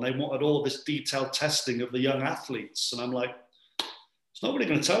Sport, and they wanted all this detailed testing of the young athletes, and I'm like, it's not really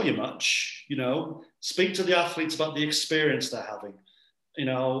going to tell you much. Speak to the athletes about the experience they're having.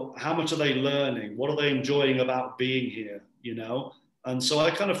 How much are they learning? What are they enjoying about being here? And so I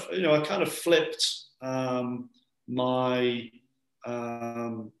kind of flipped my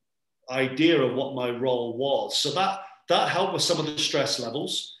idea of what my role was. So that that helped with some of the stress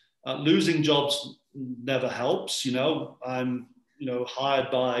levels. Losing jobs never helps. I'm hired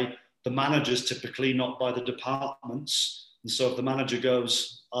by the managers typically, not by the departments. And so if the manager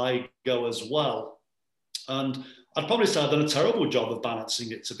goes, I go as well. And I'd probably say I've done a terrible job of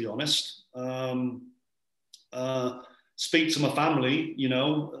balancing it, to be honest. Speak to my family,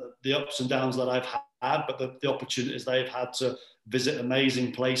 the ups and downs that I've had, but the opportunities they've had to visit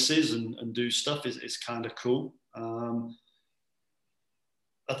amazing places and do stuff is kind of cool.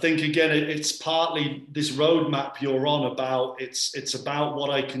 I think, again, it's partly this roadmap you're on about, it's about what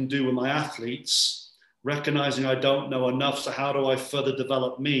I can do with my athletes, recognizing I don't know enough. So how do I further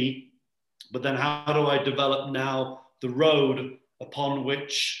develop me? But then how do I develop now the road upon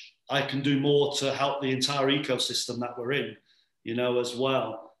which I can do more to help the entire ecosystem that we're in, as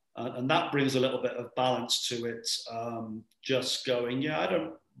well. And that brings a little bit of balance to it. Just going, I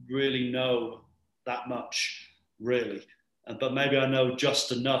don't really know that much, really. But maybe I know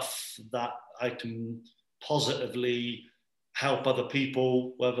just enough that I can positively help other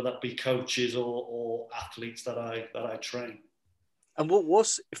people, whether that be coaches or athletes that I train. And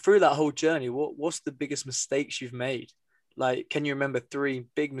what's through that whole journey, what's the biggest mistakes you've made? Like, can you remember 3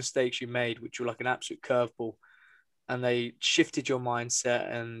 big mistakes you made, which were like an absolute curveball, and they shifted your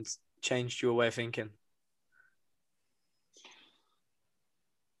mindset and changed your way of thinking?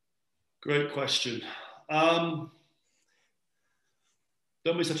 Great question. Don't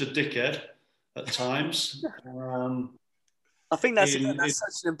be such a dickhead at times. I think that's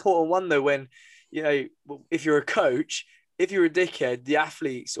such an important one, though, when, if you're a coach, if you're a dickhead, the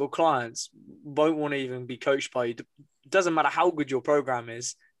athletes or clients won't want to even be coached by you. It doesn't matter how good your program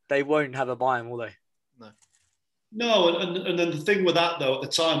is, they won't have a buy-in, will they? No, and then the thing with that, though, at the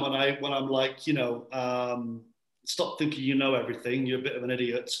time when I'm like, stop thinking you know everything, you're a bit of an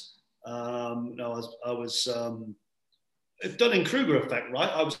idiot. I was Dunning-Kruger effect, right?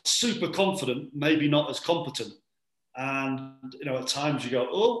 I was super confident, maybe not as competent. And, at times you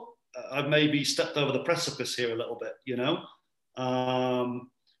go, I've maybe stepped over the precipice here a little bit,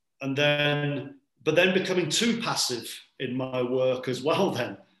 but then becoming too passive in my work as well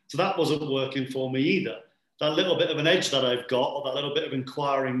then. So that wasn't working for me either. That little bit of an edge that I've got, or that little bit of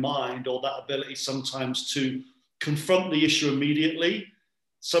inquiring mind, or that ability sometimes to confront the issue immediately,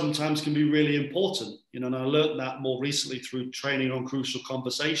 sometimes can be really important. And I learned that more recently through training on crucial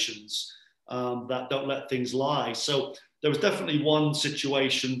conversations that don't let things lie. So there was definitely one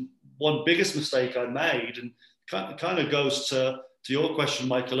situation, one biggest mistake I made, and kind of goes to your question,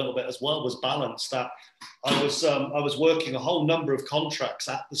 Mike, a little bit as well, was balance. That I was working a whole number of contracts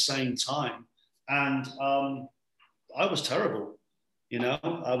at the same time, and I was terrible.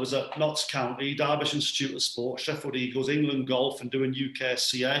 I was at Notts County, Derbyshire Institute of Sport, Sheffield Eagles, England Golf, and doing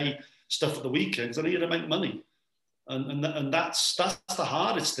UKSCA stuff at the weekends. I needed to make money, and that's the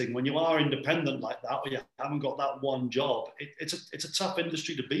hardest thing when you are independent like that, or you haven't got that one job. It's a tough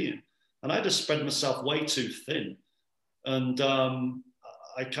industry to be in, and I just spread myself way too thin. And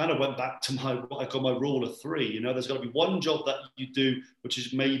I kind of went back to what I call my rule of 3. There's got to be one job that you do, which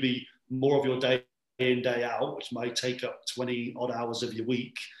is maybe more of your day in, day out, which might take up 20 odd hours of your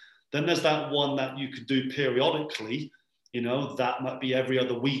week. Then there's that one that you could do periodically, that might be every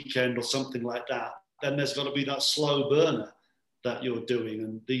other weekend or something like that. Then there's got to be that slow burner that you're doing.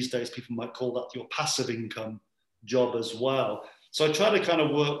 And these days people might call that your passive income job as well. So I try to kind of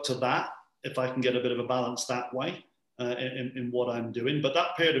work to that, if I can get a bit of a balance that way. In what I'm doing. But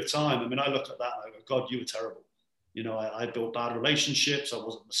that period of time, I look at that and I go, God, you were terrible. I built bad relationships. I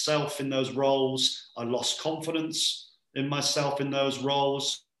wasn't myself in those roles. I lost confidence in myself in those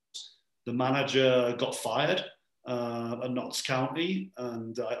roles. The manager got fired at Notts County,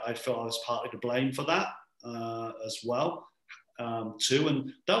 and I felt I was partly to blame for that as well, too.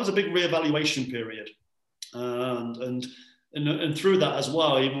 And that was a big reevaluation period. And through that as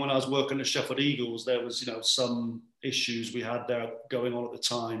well, even when I was working at Sheffield Eagles, there was, some issues we had there going on at the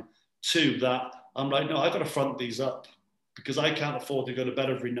time too, that I'm like, no, I've got to front these up, because I can't afford to go to bed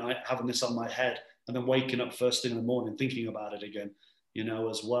every night having this on my head and then waking up first thing in the morning thinking about it again,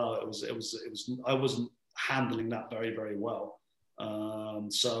 as well. It was I wasn't handling that very, very well.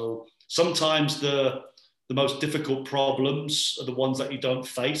 So sometimes the most difficult problems are the ones that you don't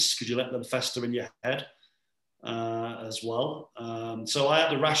face because you let them fester in your head. As well. So I had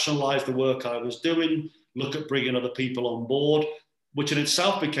to rationalize the work I was doing, look at bringing other people on board, which in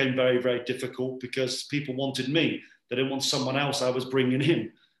itself became very, very difficult because people wanted me. They didn't want someone else I was bringing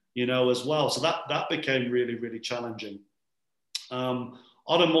in, as well. So that became really, really challenging. On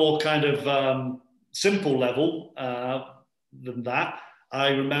a more kind of simple level than that, I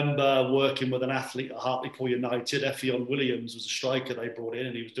remember working with an athlete at Hartlepool United. Effion Williams was a striker they brought in,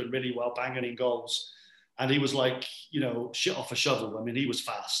 and he was doing really well, banging in goals. And he was like, shit off a shovel. I mean, he was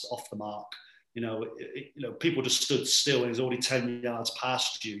fast, off the mark. People just stood still and he's already 10 yards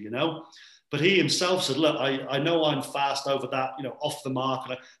past you, But he himself said, look, I know I'm fast over that, off the mark,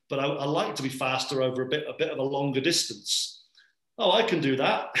 but I like to be faster over a bit of a longer distance. Oh, I can do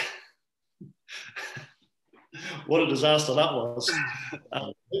that. What a disaster that was.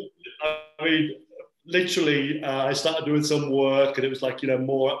 I mean, literally, I started doing some work and it was like,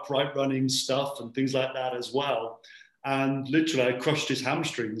 more upright running stuff and things like that as well. And literally, I crushed his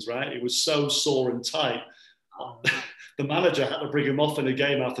hamstrings, right? It was so sore and tight. The manager had to bring him off in a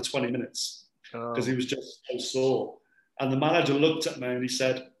game after 20 minutes because he was just so sore. And the manager looked at me and he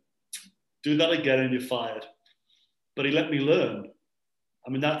said, do that again and you're fired. But he let me learn. I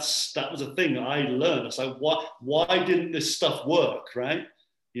mean, that was a thing I learned. It's like, why didn't this stuff work, right?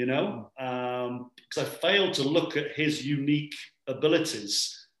 Because I failed to look at his unique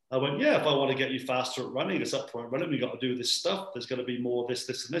abilities. I went, yeah, if I want to get you faster at running, it's upright running, we've got to do this stuff. There's going to be more this,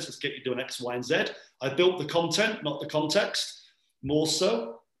 and this. Let's get you doing X, Y, and Z. I built the content, not the context, more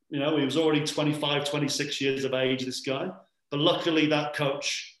so. He was already 25, 26 years of age, this guy. But luckily, that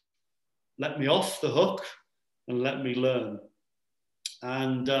coach let me off the hook and let me learn.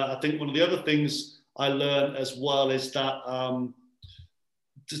 And I think one of the other things I learned as well is that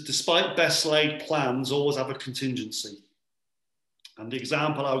despite best laid plans, always have a contingency. And the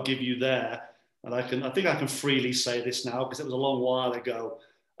example I'll give you there, and I think I can freely say this now because it was a long while ago.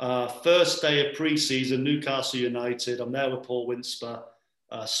 First day of pre-season, Newcastle United. I'm there with Paul Winsper.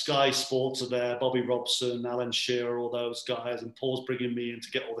 Sky Sports are there, Bobby Robson, Alan Shearer, all those guys. And Paul's bringing me in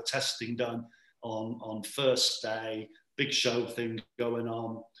to get all the testing done on first day. Big show thing going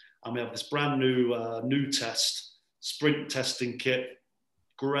on. And we have this brand new test, sprint testing kit.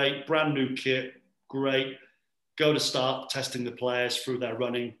 Great, brand new kit, great. Go to start testing the players through their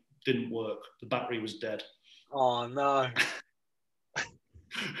running. Didn't work. The battery was dead. Oh, no.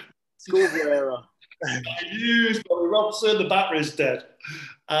 Schoolboy error. I used Bobby Robson, the battery is dead.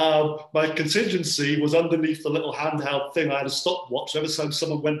 My contingency was underneath the little handheld thing. I had a stopwatch. Every time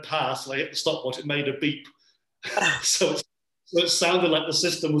someone went past and I hit the stopwatch, it made a beep. so it sounded like the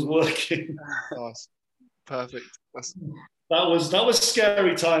system was working. Nice. Perfect. That was a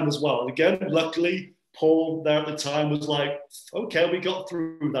scary time as well. Again, luckily, Paul there at the time was like, okay, we got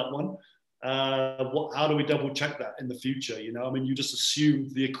through that one. How do we double check that in the future? I mean, you just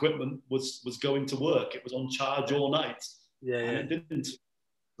assumed the equipment was going to work. It was on charge all night. Yeah. And it didn't.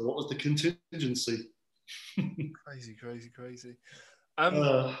 So what was the contingency? Crazy.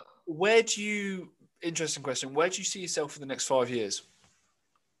 Interesting question. Where do you see yourself in the next 5 years?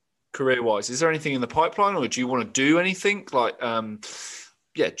 Career-wise, is there anything in the pipeline, or do you want to do anything? Like, where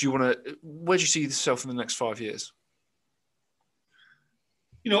do you see yourself in the next 5 years?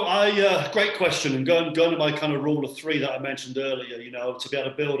 Great question. And going to my kind of rule of three that I mentioned earlier, to be able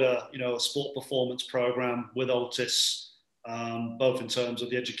to build a sport performance program with ALTIS, both in terms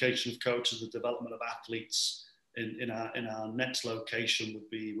of the education of coaches, the development of athletes in our next location would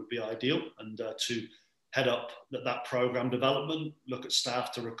be ideal. And to head up that program development, look at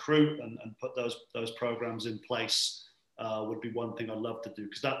staff to recruit and put those programs in place would be one thing I'd love to do,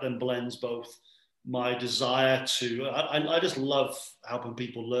 because that then blends both my desire to, I just love helping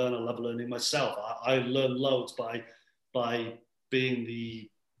people learn. I love learning myself. I learn loads by being the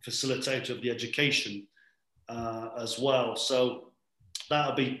facilitator of the education as well. So that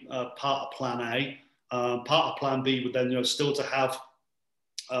would be part of plan A. Part of plan B would then, still to have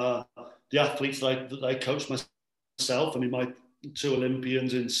the athletes that I coach myself. I mean, my 2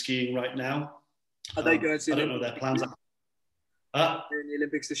 Olympians in skiing right now. Are they going to? I don't know their plans. In the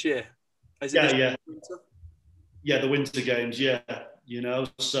Olympics this year. Yeah. The Winter Games. Yeah,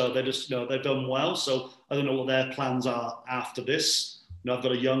 so they just they've done well. So I don't know what their plans are after this. I've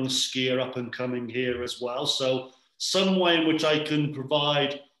got a young skier up and coming here as well. So some way in which I can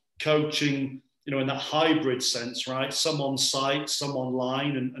provide coaching, in that hybrid sense, right? Some on site, some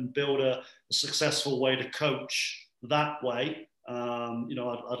online, and build a successful way to coach that way.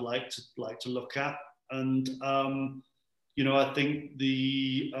 I'd like to look at, and I think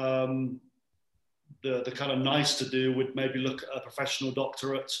the kind of nice to do would maybe look at a professional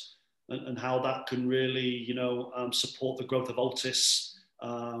doctorate and how that can really support the growth of ALTIS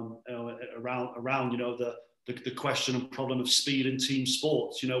around the question and problem of speed in team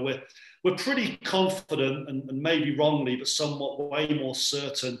sports. We're pretty confident, and maybe wrongly, but somewhat way more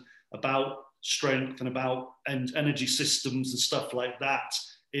certain about strength and about energy systems and stuff like that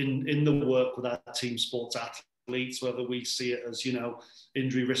in the work with our team sports athletes athletes, whether we see it as,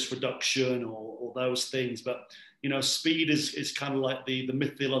 injury risk reduction or those things. But, speed is kind of like the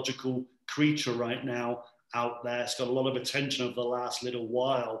mythological creature right now out there. It's got a lot of attention over the last little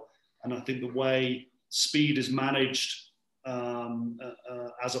while. And I think the way speed is managed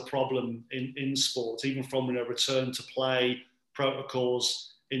as a problem in sports, even from return to play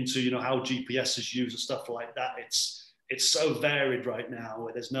protocols into how GPS is used and stuff like that, it's so varied right now.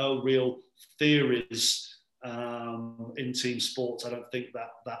 There's no real theories in team sports. I don't think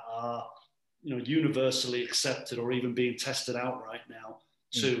that are universally accepted or even being tested out right now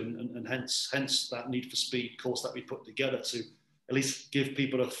too, and hence that need for speed course that we put together to at least give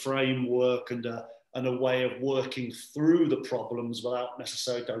people a framework and a way of working through the problems without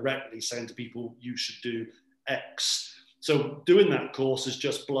necessarily directly saying to people, you should do X. So doing that course has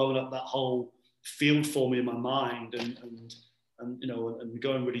just blown up that whole field for me in my mind, and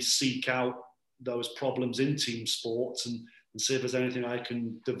go and really seek out those problems in team sports and see if there's anything I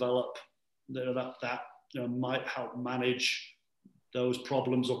can develop that might help manage those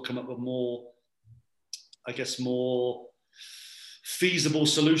problems or come up with more feasible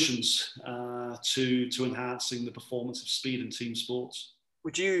solutions to enhancing the performance of speed in team sports.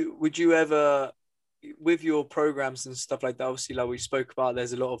 Would you ever, with your programs and stuff like that, obviously like we spoke about,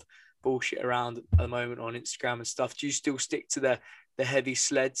 there's a lot of bullshit around at the moment on Instagram and stuff. Do you still stick to the heavy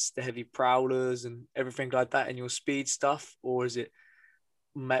sleds, the heavy prowlers and everything like that in your speed stuff? Or do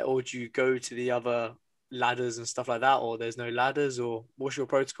you go to the other ladders and stuff like that, or there's no ladders, or what's your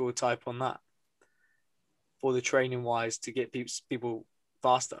protocol type on that for the training wise to get people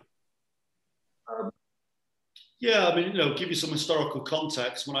faster? Yeah, I mean, give you some historical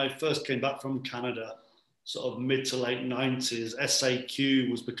context. When I first came back from Canada, sort of mid to late 90s,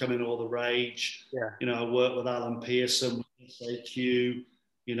 SAQ was becoming all the rage. Yeah. I worked with Alan Pearson with SAQ.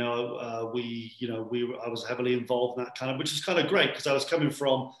 I was heavily involved in that kind of, which is kind of great because I was coming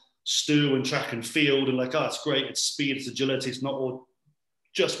from Stu and track and field and like, oh, it's great, it's speed, it's agility, it's not all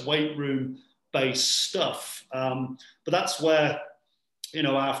just weight room based stuff. But that's where,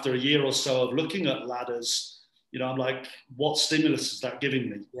 after a year or so of looking at ladders, I'm like, what stimulus is that giving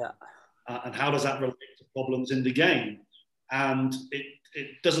me? Yeah. And how does that relate to problems in the game? And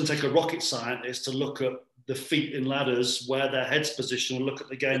it doesn't take a rocket scientist to look at the feet in ladders, where their head's positioned, and look at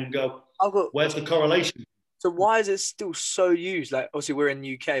the game and go, where's the correlation? So why is it still so used? Like, obviously we're in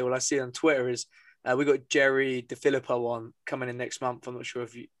the UK. All I see on Twitter is we got Jerry DeFilippo on coming in next month. I'm not sure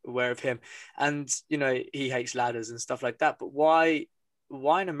if you're aware of him. And, he hates ladders and stuff like that. But why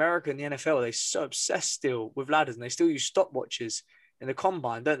in America in the NFL are they so obsessed still with ladders, and they still use stopwatches in the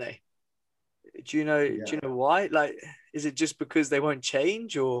combine, don't they? Do you know why? Like, is it just because they won't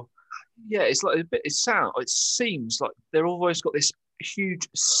change, or? Yeah, it's like it seems like they've always got this huge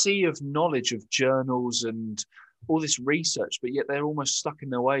sea of knowledge of journals and all this research, but yet they're almost stuck in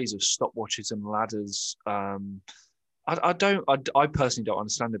their ways of stopwatches and ladders. I personally don't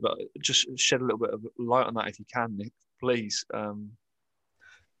understand it, but just shed a little bit of light on that if you can, Nick, please.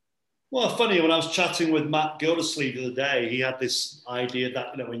 Well, funny, when I was chatting with Matt Gildersleeve the other day, he had this idea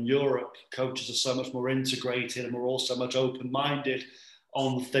that, in Europe, coaches are so much more integrated and we're all so much open-minded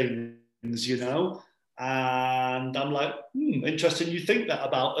on things, And I'm like, interesting you think that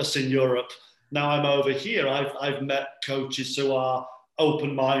about us in Europe. Now I'm over here, I've met coaches who are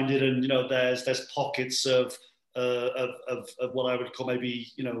open-minded, and there's pockets of what I would call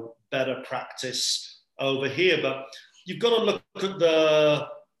maybe better practice over here. But you've got to look at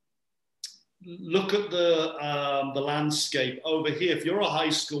the landscape over here. If you're a high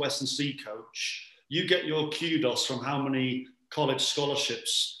school S&C coach, you get your kudos from how many college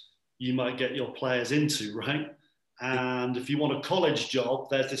scholarships you might get your players into, right? And if you want a college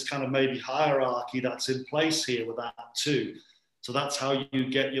job, there's this kind of maybe hierarchy that's in place here with that too. So that's how you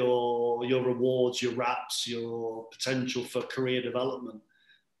get your rewards, your wraps, your potential for career development.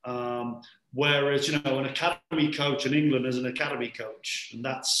 Whereas, an academy coach in England is an academy coach, and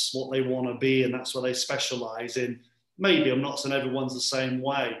that's what they want to be, and that's what they specialize in. Maybe, I'm not saying everyone's the same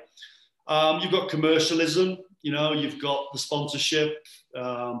way. You've got commercialism, you've got the sponsorship.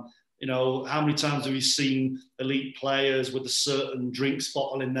 How many times have you seen elite players with a certain drinks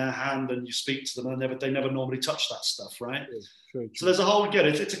bottle in their hand, and you speak to them and they never normally touch that stuff, right? True. So there's a whole, again,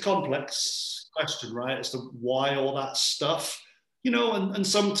 it's a complex question, right? As to why all that stuff, and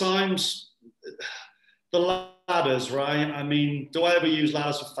sometimes the ladders, right? I mean, do I ever use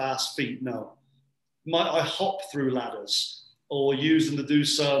ladders with fast feet? No. Might I hop through ladders, or use them to do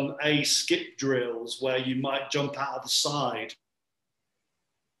some skip drills where you might jump out of the side?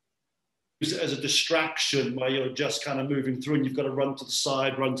 Use it as a distraction where you're just kind of moving through and you've got to run to the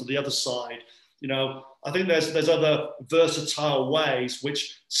side, run to the other side. I think there's other versatile ways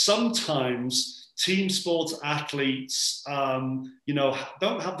which sometimes team sports athletes,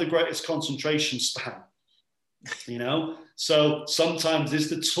 don't have the greatest concentration span, So sometimes is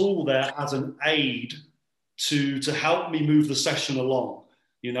the tool there as an aid to help me move the session along,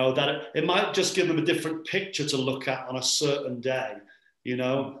 that it might just give them a different picture to look at on a certain day,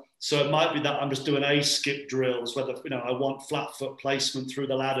 So it might be that I'm just doing A-skip drills, whether, I want flat foot placement through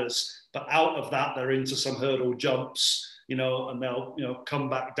the ladders, but out of that, they're into some hurdle jumps, and they'll, come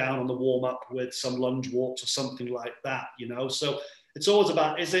back down on the warm up with some lunge walks or something like that, So it's always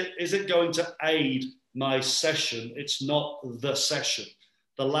about, is it going to aid my session? It's not the session.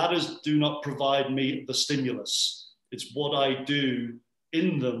 The ladders do not provide me the stimulus. It's what I do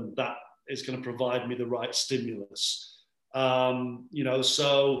in them that is going to provide me the right stimulus.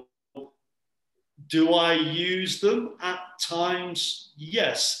 So do I use them at times?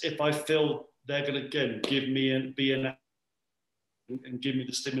 Yes, if I feel they're going to, again, give me and give me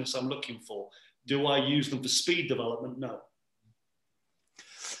the stimulus I'm looking for. Do I use them for speed development? No.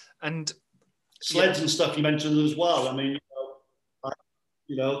 And sleds and stuff you mentioned as well. I mean,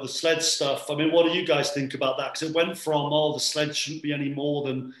 the sled stuff. I mean, what do you guys think about that? Because it went from, the sled shouldn't be any more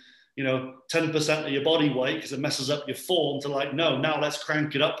than 10% of your body weight because it messes up your form, to like, no, now let's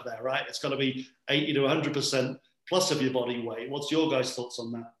crank it up there, right? It's got to be 80 to 100% plus of your body weight. What's your guys' thoughts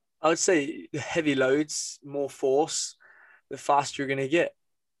on that? I would say the heavy loads, more force, the faster you're going to get.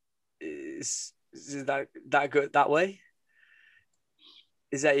 Is that good that way?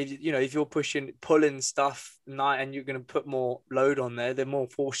 Is that, if you're pulling stuff and you're going to put more load on there, the more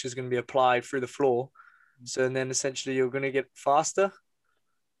force is going to be applied through the floor. So, and then essentially you're going to get faster.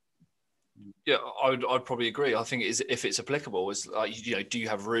 Yeah, I'd probably agree. I think if it's applicable, it's like, do you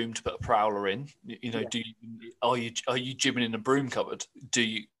have room to put a prowler in? Are you gymming in a broom cupboard?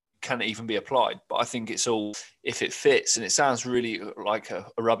 Can it even be applied? But I think it's all if it fits, and it sounds really like a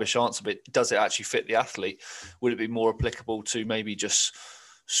rubbish answer, but does it actually fit the athlete? Would it be more applicable to maybe just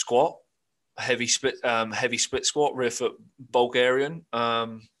squat, heavy split squat, rear foot Bulgarian,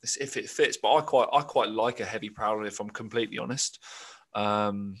 if it fits? But I quite like a heavy prowler, if I'm completely honest.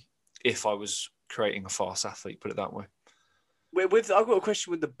 If I was creating a fast athlete, put it that way. I've got a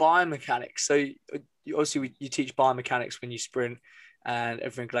question with the biomechanics. So obviously you teach biomechanics when you sprint and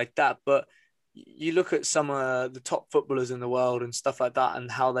everything like that, but you look at some of the top footballers in the world and stuff like that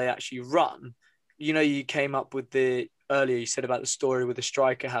and how they actually run. You came up with earlier you said about the story with the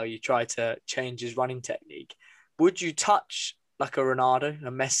striker, how you try to change his running technique. Would you touch like a Ronaldo,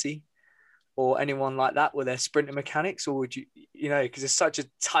 a Messi, or anyone like that with their sprinter mechanics? Or would you, because it's such a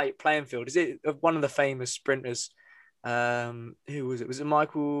tight playing field? Is it one of the famous sprinters? Who was it? Was it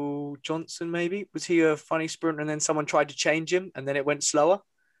Michael Johnson maybe? Was he a funny sprinter and then someone tried to change him and then it went slower?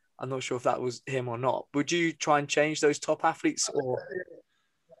 I'm not sure if that was him or not. Would you try and change those top athletes? Or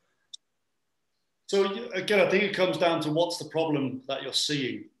so again, I think it comes down to what's the problem that you're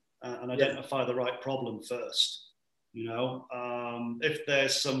seeing and identify the right problem first. If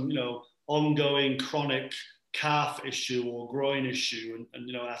there's some ongoing chronic calf issue or groin issue,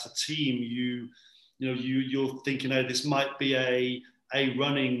 and as a team you're thinking, this might be a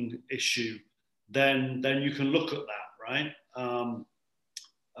running issue, then you can look at that, right?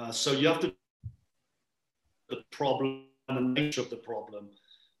 So you have to the problem and the nature of the problem.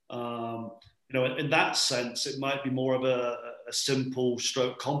 In that sense, it might be more of a simple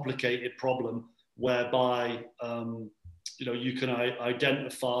stroke complicated problem whereby you can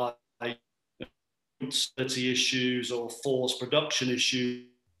identify stability issues or force production issues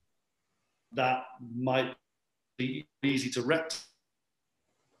that might be easy to rectify.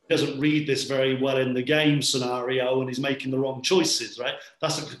 He doesn't read this very well in the game scenario and he's making the wrong choices, right?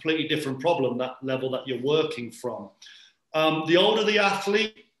 That's a completely different problem, that level that you're working from. The older the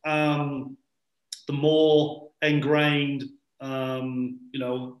athlete, the more ingrained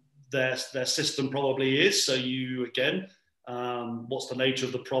their system probably is. So what's the nature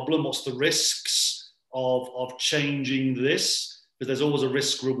of the problem? What's the risks of changing this? Because there's always a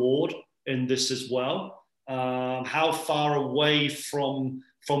risk reward in this as well. How far away from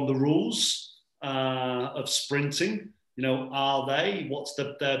the rules of sprinting, are they? What's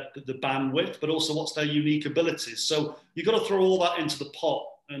the bandwidth, but also what's their unique abilities? So you've got to throw all that into the pot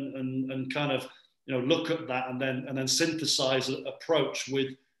and kind of look at that and then synthesize an approach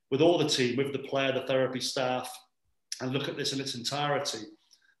with all the team, with the player, the therapy staff, and look at this in its entirety.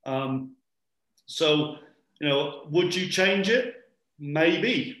 So would you change it?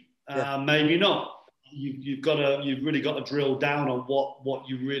 Maybe. Maybe not. You've really got to drill down on what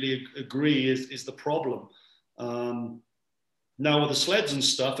you really agree is the problem. Now with the sleds and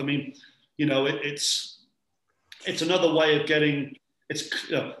stuff, I mean, it's another way of getting.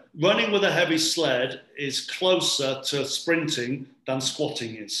 Running with a heavy sled is closer to sprinting than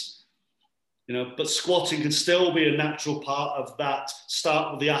squatting is. But squatting can still be a natural part of that.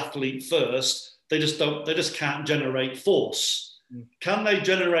 Start with the athlete first. They just can't generate force. Can they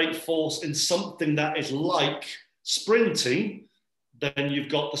generate force in something that is like sprinting? Then you've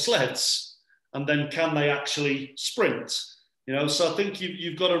got the sleds. And then can they actually sprint? So I think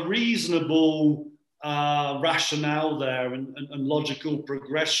you've got a reasonable rationale there and logical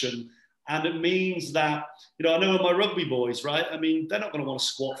progression. And it means that, I know my rugby boys, right? I mean, they're not going to want to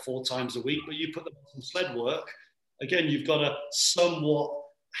squat 4 times a week, but you put them on some sled work. Again, you've got a somewhat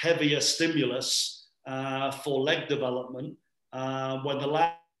heavier stimulus for leg development when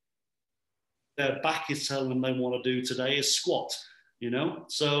their back is telling them they want to do today is squat,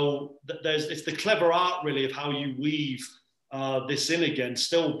 So it's the clever art really of how you weave this in again,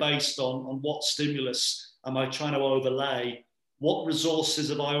 still based on what stimulus am I trying to overlay? What resources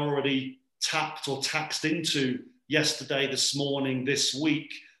have I already tapped or taxed into yesterday, this morning, this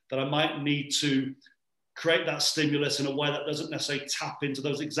week, that I might need to create that stimulus in a way that doesn't necessarily tap into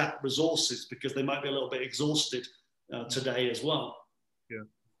those exact resources because they might be a little bit exhausted today as well. Yeah.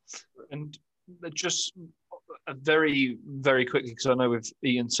 And just very, very quickly, because I know we've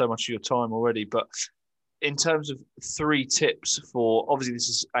eaten so much of your time already, but in terms of 3 tips for, obviously this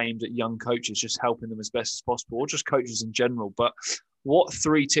is aimed at young coaches, just helping them as best as possible, or just coaches in general, but what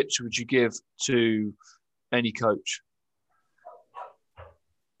 3 tips would you give to any coach?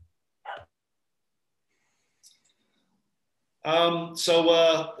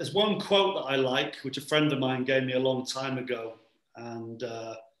 So there's one quote that I like, which a friend of mine gave me a long time ago, and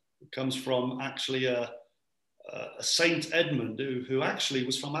it comes from actually a Saint Edmund who actually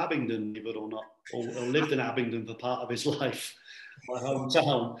was from Abingdon, believe it or not, or lived in Abingdon for part of his life, my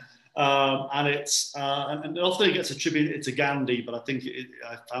hometown. And and often it gets attributed to Gandhi, but I think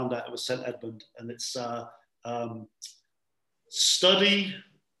I found out it was Saint Edmund, and it's study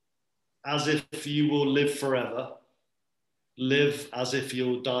as if you will live forever, live as if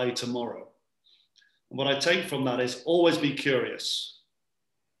you'll die tomorrow. And what I take from that is always be curious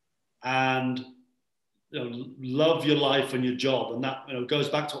and love your life and your job. And that goes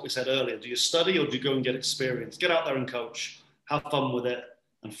back to what we said earlier. Do you study or do you go and get experience? Get out there and coach, have fun with it,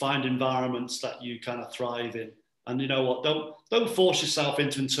 and find environments that you kind of thrive in. And you know what, don't force yourself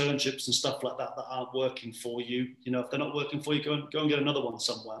into internships and stuff like that aren't working for you. If they're not working for you, go and get another one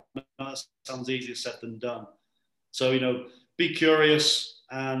somewhere. That sounds easier said than done. So, be curious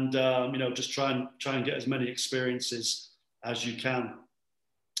and, just try and get as many experiences as you can.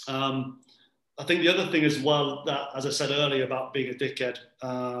 I think the other thing as well, that, as I said earlier about being a dickhead,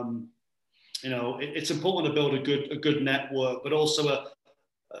 it's important to build a good network, but also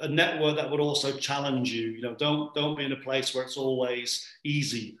a network that would also challenge you. Don't be in a place where it's always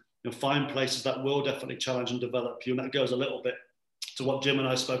easy. Find places that will definitely challenge and develop you. And that goes a little bit to what Jim and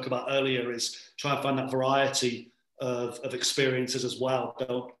I spoke about earlier, is try and find that variety of experiences as well.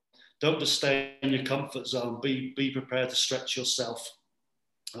 Don't just stay in your comfort zone. Be prepared to stretch yourself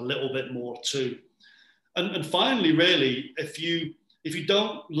a little bit more too. And finally, really, if you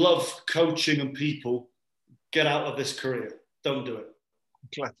don't love coaching and people, get out of this career. Don't do it. I'm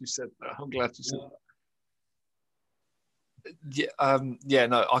glad you said that. I'm glad you said that. Yeah,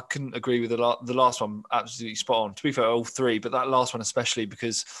 no, I couldn't agree with the last one. Absolutely spot on. To be fair, all 3, but that last one especially,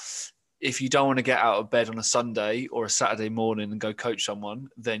 because if you don't want to get out of bed on a Sunday or a Saturday morning and go coach someone,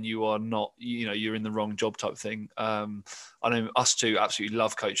 then you are not, you're in the wrong job type thing. I know us two absolutely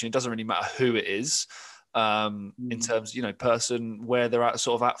love coaching. It doesn't really matter who it is in terms, person, where they're at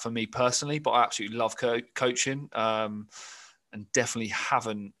for me personally, but I absolutely love coaching and definitely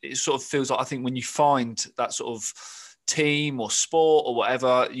haven't. It sort of feels like, I think when you find that sort of team or sport or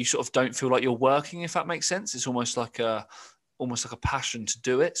whatever, you sort of don't feel like you're working, if that makes sense. It's almost like a passion to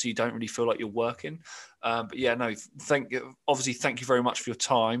do it, so you don't really feel like you're working. But yeah, no, thank you very much for your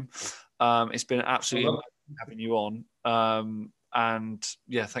time. It's been absolutely amazing having you on. And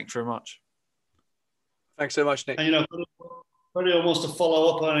yeah, thank you very much. Thanks so much, Nick. And if anyone wants to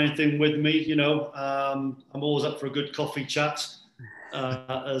follow up on anything with me, I'm always up for a good coffee chat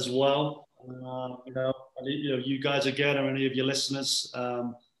as well. You guys again, or any of your listeners,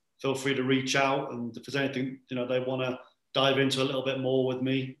 feel free to reach out, and if there's anything they want to dive into a little bit more with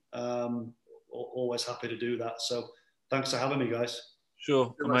me, always happy to do that. So thanks for having me, guys.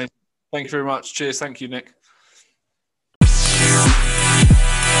 Sure. Amazing. Thank you very much. Cheers. Thank you, Nick.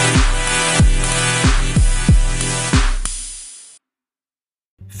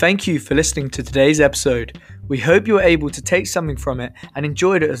 Thank you for listening to today's episode. We hope you were able to take something from it and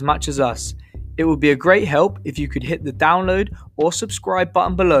enjoyed it as much as us. It would be a great help if you could hit the download or subscribe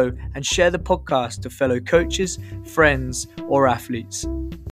button below and share the podcast to fellow coaches, friends, or athletes.